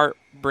not a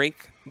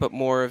heartbreak, but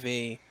more of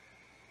a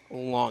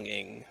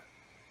longing,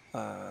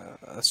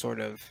 a sort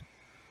of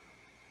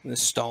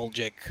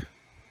nostalgic,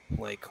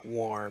 like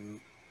warm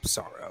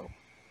sorrow,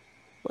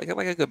 like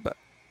a good book.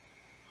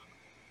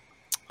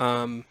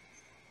 So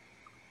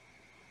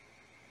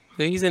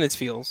he's in his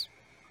feels,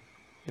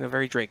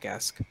 very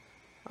Drake-esque,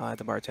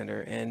 the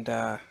bartender, and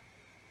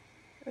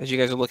as you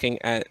guys are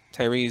looking at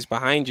Tyrese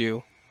behind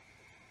you,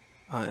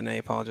 and I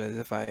apologize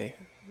if I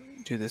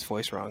do this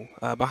voice wrong.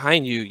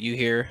 Behind you, you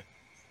hear,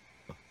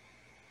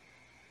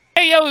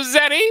 "Hey, yo,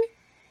 Zeddy!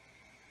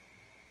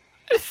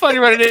 It's funny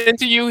running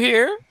into you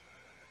here."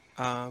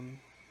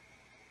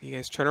 You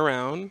guys turn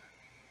around,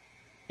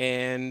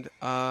 and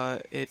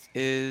it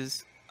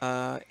is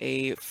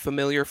a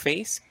familiar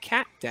face,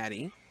 Cat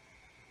Daddy,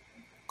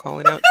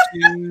 calling out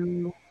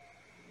to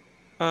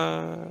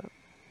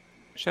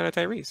shout out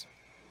Tyrese.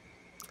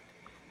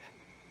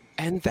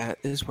 And that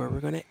is where we're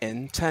going to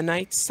end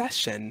tonight's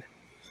session.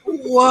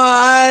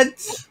 What?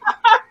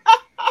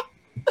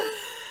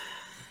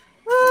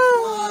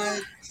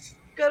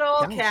 Good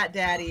old Yeah. Cat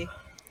Daddy.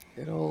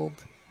 Good old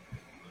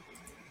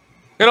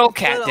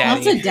Cat old-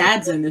 Daddy. Lots of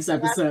dads in this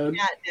episode.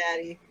 Cat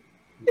Daddy.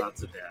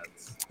 Lots of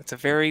dads. It's a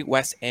very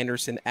Wes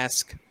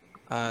Anderson-esque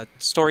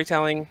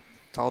storytelling.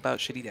 It's all about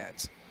shitty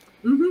dads.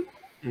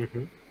 Mm-hmm.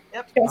 Mm-hmm.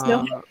 Yep. You guys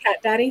know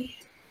Cat Daddy?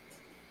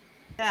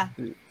 Yeah.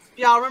 If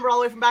y'all remember all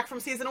the way from back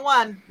from season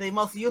 1, the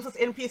most useless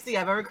NPC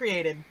I've ever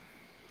created.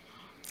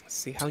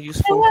 See how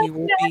useful he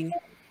will be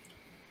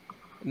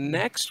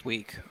next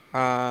week.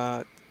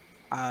 This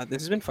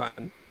has been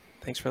fun.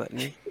 Thanks for letting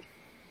me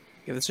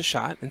give this a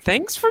shot, and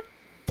thanks for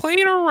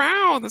playing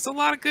around. There's a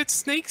lot of good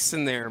snakes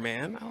in there,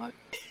 man. That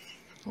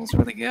was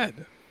really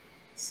good.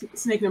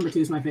 Snake number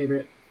 2 is my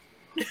favorite.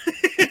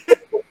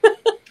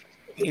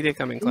 He did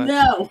come in clutch.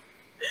 No.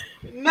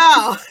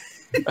 No.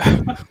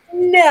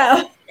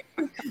 No.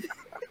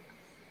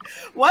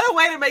 What a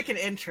way to make an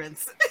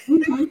entrance.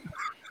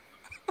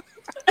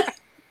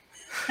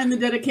 And the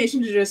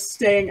dedication to just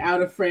staying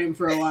out of frame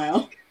for a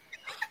while.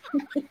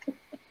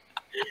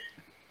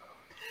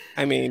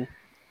 I mean,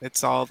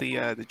 it's all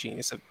the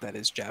genius that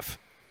is Jeff.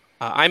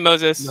 I'm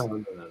Moses.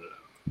 No.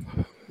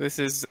 This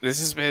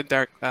has been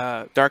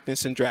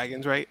Darkness and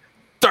Dragons, right?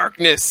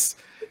 Darkness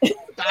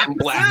and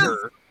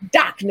Blacker.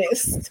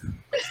 Darkness.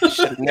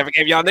 Should have never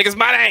gave y'all niggas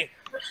money.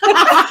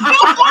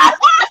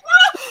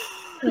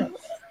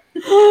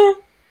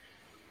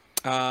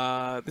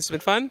 This has been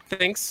fun.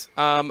 Thanks.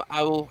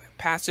 I will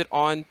pass it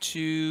on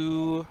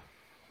to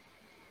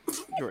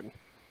Jordan.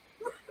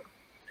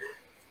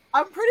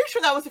 I'm pretty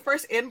sure that was the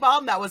first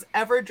N-bomb that was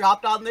ever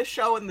dropped on this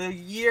show in the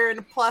year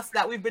and plus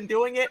that we've been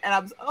doing it, and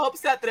I'm so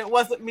upset that it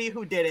wasn't me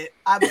who did it.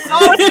 I'm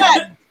so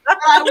upset that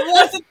I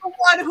wasn't the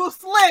one who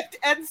slipped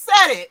and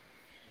said it.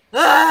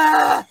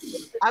 Ugh.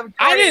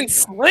 I didn't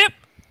slip.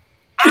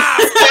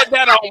 I said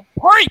that on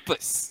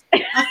purpose.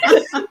 I'm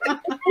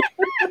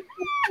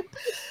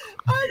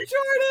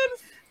Jordan.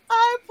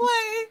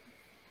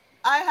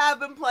 I have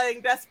been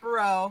playing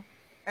Despero,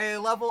 a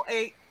level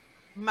 8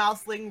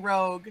 Mouseling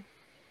rogue.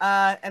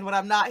 And when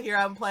I'm not here,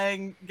 I'm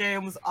playing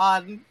games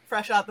on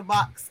Fresh Out the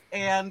Box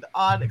and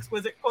on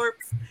Exquisite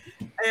Corpse.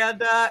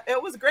 And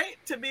it was great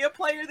to be a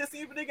player this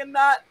evening and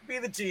not be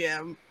the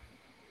GM.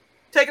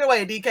 Take it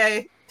away,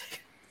 DK.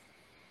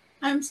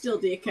 I'm still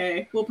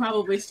DK. We'll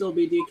probably still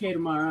be DK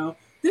tomorrow.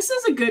 This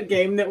is a good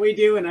game that we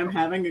do, and I'm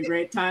having a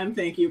great time.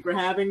 Thank you for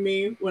having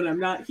me. When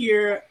I'm not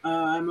here,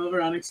 I'm over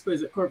on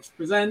Exquisite Corpse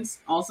Presents,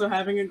 also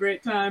having a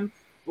great time,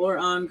 or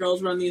on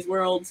Girls Run These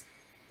Worlds,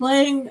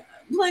 playing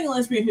a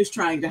lesbian who's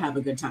trying to have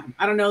a good time.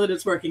 I don't know that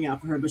it's working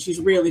out for her, but she's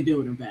really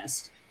doing her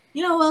best.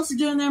 You know who else is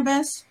doing their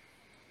best?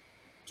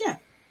 Jeff.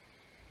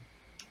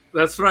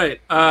 That's right.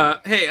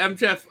 Hey, I'm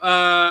Jeff.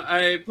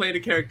 I played a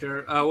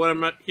character. When I'm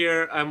not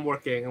here, I'm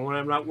working. And when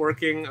I'm not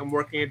working, I'm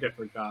working a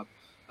different job.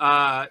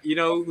 You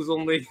know who's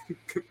only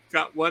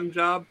got one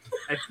job?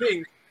 I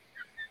think.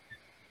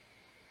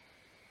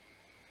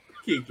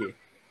 Kiki.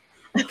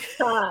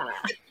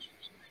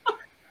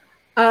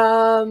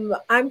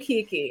 I'm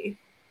Kiki.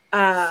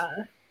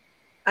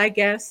 I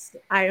guess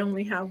I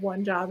only have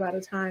one job at a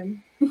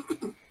time.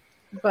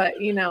 But,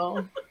 you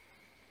know,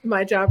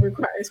 my job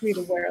requires me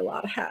to wear a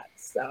lot of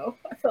hats. So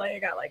I feel like I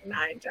got like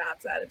 9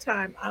 jobs at a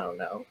time. I don't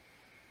know.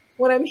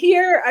 When I'm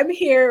here, I'm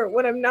here.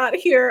 When I'm not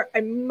here,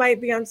 I might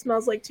be on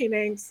Smells Like Teen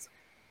Angst,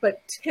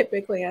 but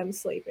typically I'm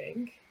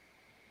sleeping.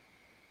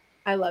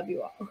 I love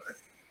you all.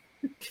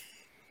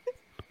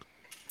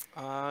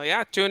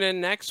 Yeah, tune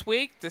in next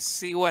week to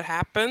see what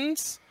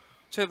happens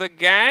to the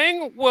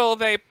gang. Will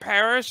they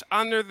perish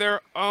under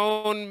their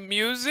own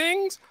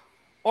musings?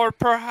 Or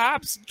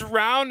perhaps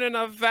drown in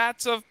a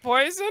vat of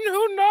poison?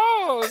 Who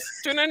knows?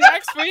 Tune in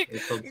next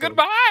week.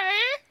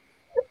 Goodbye.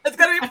 It's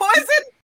going to be poison.